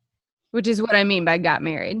 Which is what I mean by got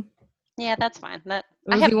married. Yeah, that's fine. That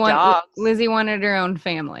I have dogs. Lizzie wanted her own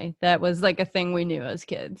family. That was like a thing we knew as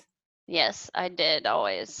kids. Yes, I did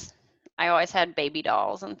always. I always had baby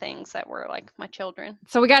dolls and things that were like my children.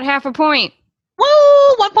 So we got half a point. Woo!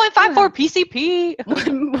 1.5 for PCP.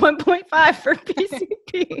 1.5 for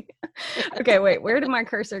PCP. Okay, wait. Where did my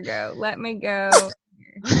cursor go? Let me go.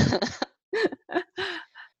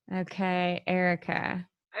 Okay, Erica.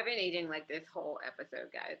 I've been eating like this whole episode,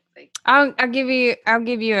 guys. Like, I'll give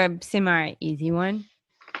you a semi easy one.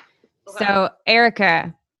 okay. So,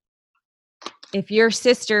 Erica, if your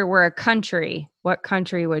sister were a country, what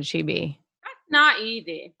country would she be? That's not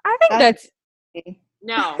easy. I think that's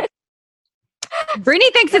No. Brittany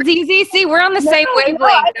thinks it's easy. See, we're on the same No, wavelength.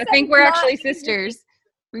 I I think said we're not actually easy. sisters.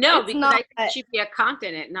 No, It's because not. I think she'd be a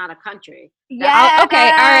continent, not a country. Yes.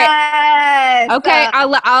 okay, all right. Okay,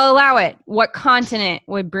 I'll allow it. What continent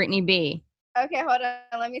would Brittany be? Okay, hold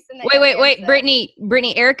on. Let me send that. Wait,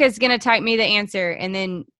 Brittany, Erica's gonna type me the answer, and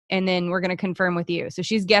then we're gonna confirm with you. So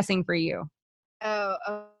she's guessing for you. Oh,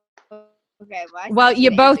 okay. Well, I see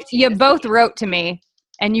you the both answer. She you just both said- wrote to me,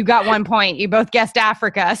 and you got 1 point. You both guessed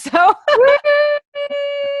Africa. So,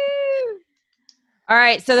 all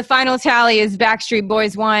right. So the final tally is Backstreet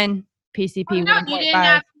Boys 1, PCP Oh, no, 1.5. you didn't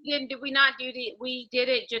have. Did we not do the? We did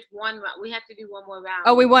it just one round. We have to do one more round.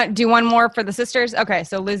 Oh, we want do one more for the sisters. Okay,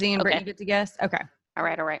 so Lizzie and Okay. Brittany get to guess. Okay, All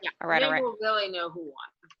right. Yeah, then we'll really know who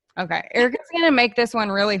won. okay. Erica's gonna make this one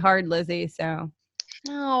really hard, Lizzie. So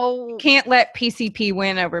No. can't let PCP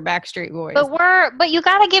win over Backstreet Boys. But you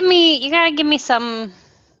gotta give me some.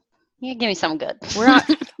 You gotta give me some good.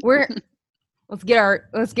 We're Let's get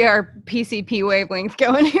our PCP wavelength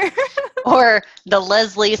going here. Or the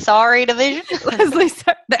Leslie Sorry division. Leslie,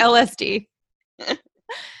 the LSD.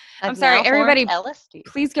 I'm sorry, Now formed everybody. LSD.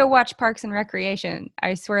 Please go watch Parks and Recreation.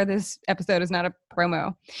 I swear this episode is not a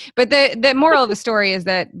promo. But the moral of the story is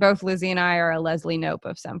that both Lizzie and I are a Leslie Knope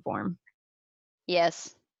of some form.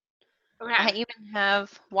 Yes. Okay. I even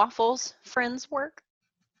have Waffles friends work,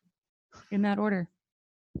 In that order.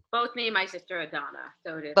 Both me and my sister are Donna,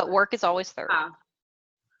 so it is. but work is always third. Oh.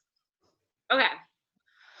 Okay,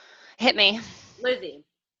 Hit me. Lizzie,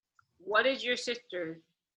 what is your sister's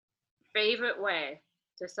favorite way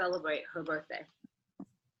to celebrate her birthday?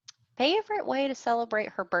 Favorite way to celebrate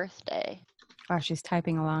her birthday? Oh, she's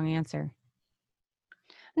typing a long answer.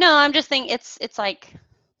 No, I'm just thinking it's like,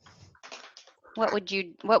 what would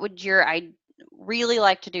I really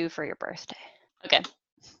like to do for your birthday? Okay.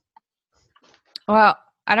 Well,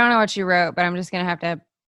 I don't know what you wrote, but I'm just going to have to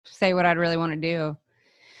say what I'd really want to do.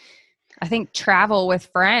 I think travel with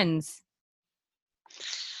friends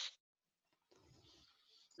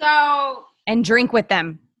So, and drink with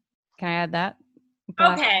them. Can I add that?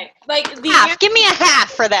 okay, like Half. Give me a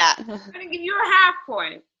half for that. I'm gonna give you a half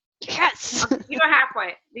point. Yes. I'll give you a half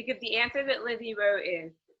point because the answer that Lizzie wrote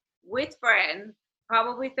is with friends,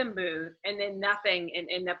 probably some booze, and then nothing, and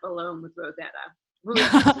end up alone with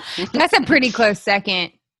Rosetta. That's a pretty close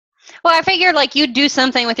second. Well, I figured like you'd do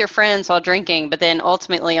something with your friends while drinking, but then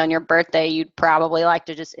ultimately on your birthday, you'd probably like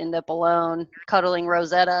to just end up alone, cuddling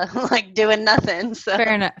Rosetta, like doing nothing. So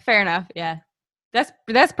Fair enough. Fair enough. Yeah.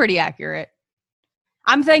 That's pretty accurate.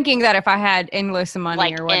 I'm thinking that if I had endless money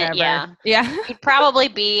Like, or whatever. yeah. Yeah. you'd probably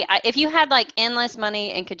be, if you had like endless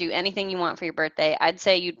money and could do anything you want for your birthday, I'd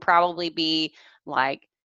say you'd probably be like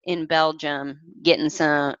in Belgium getting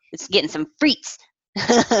some frites.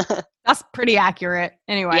 That's pretty accurate.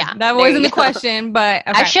 Anyway, Yeah, that there wasn't you the go. question, but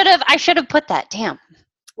okay. I should have put that. Damn.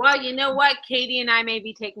 Well, you know what? Katie and I may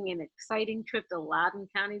be taking an exciting trip to Loudoun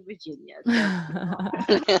County, Virginia. So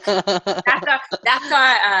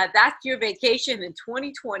that's your vacation in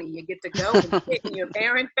 2020. You get to go and sit in your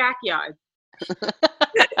parents' backyard.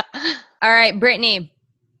 All right, Brittany.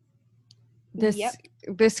 Yep.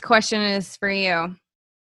 This question is for you.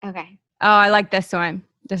 Okay. Oh, I like this one.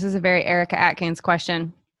 This is a very Erica Atkins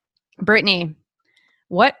question. Brittany,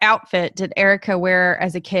 what outfit did Erica wear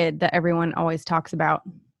as a kid that everyone always talks about?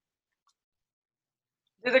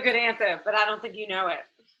 That's a good answer, but I don't think you know it.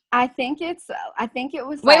 I think it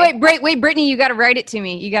was. Wait, Brittany, you got to write it to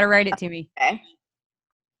me. Okay.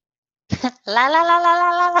 La la la la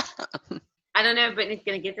la la. I don't know if Brittany's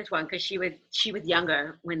gonna get this one because she was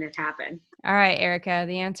younger when this happened. All right, Erica,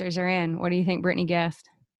 the answers are in. What do you think Brittany guessed?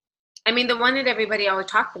 I mean, the one that everybody always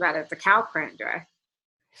talks about is the cow print dress.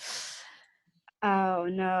 Oh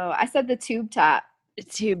no! I said the tube top.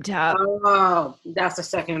 Tube top. Oh, that's the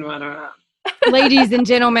second runner-up. Ladies and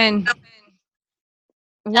gentlemen,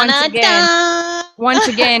 once again,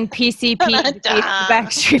 PCP defeats the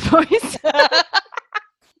Backstreet Boys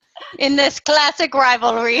In this classic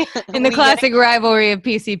rivalry. in the classic rivalry of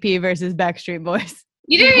PCP versus Backstreet Boys.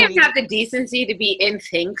 You didn't even have the decency to be in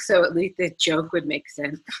sync, so at least this joke would make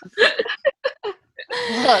sense.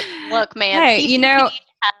 Look, man. Hey, you know,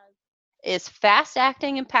 is fast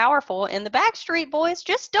acting and powerful, and the Backstreet Boys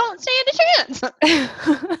just don't stand a chance.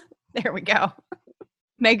 there we go.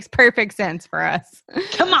 Makes perfect sense for us.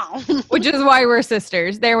 Come on. Which is why we're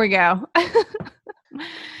sisters. There we go.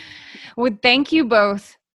 Well, thank you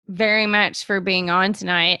both very much for being on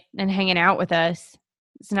tonight and hanging out with us.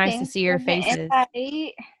 It's nice to Thanks see your for the faces.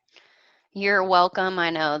 invite. You're welcome. I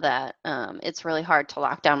know that it's really hard to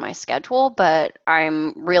lock down my schedule, but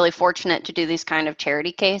I'm really fortunate to do these kind of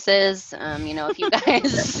charity cases. If you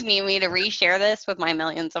guys need me to reshare this with my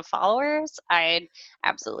millions of followers, I'd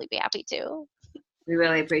absolutely be happy to. We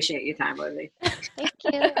really appreciate your time, Lizzie. Thank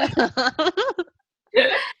you.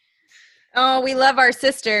 Oh, we love our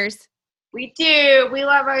sisters. We do. We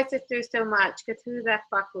love our sisters so much because who the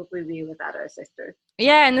fuck would we be without our sisters?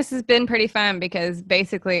 Yeah, and this has been pretty fun because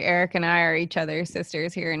basically Eric and I are each other's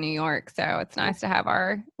sisters here in New York. So it's nice to have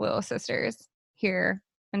our little sisters here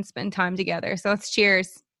and spend time together. So let's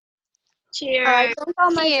cheers. Cheers. Drink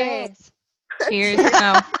all my drink. Cheers. Cheers.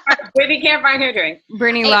 No, Brittany can't find her drink.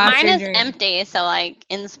 Brittany Hey, lost mine her is drink. empty, so like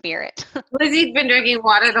in spirit. Lizzie's been drinking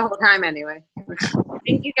water the whole time anyway.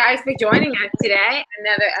 Thank you guys for joining us today.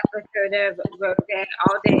 Another episode of Rosé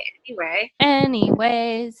All Day Anyway.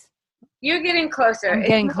 Anyways, You're getting closer. I'm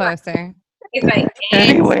getting closer. It's like,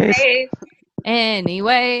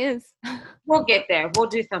 Anyways. we'll get there. We'll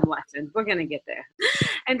do some lessons. We're going to get there.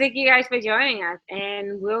 And thank you guys for joining us.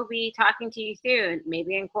 And we'll be talking to you soon.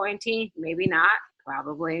 Maybe in quarantine, maybe not.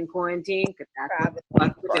 Probably in quarantine, because that's Probably.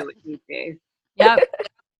 what the fuck to do these days. Yep.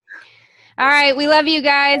 All right. We love you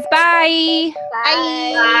guys. Bye.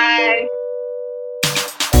 Bye. Bye.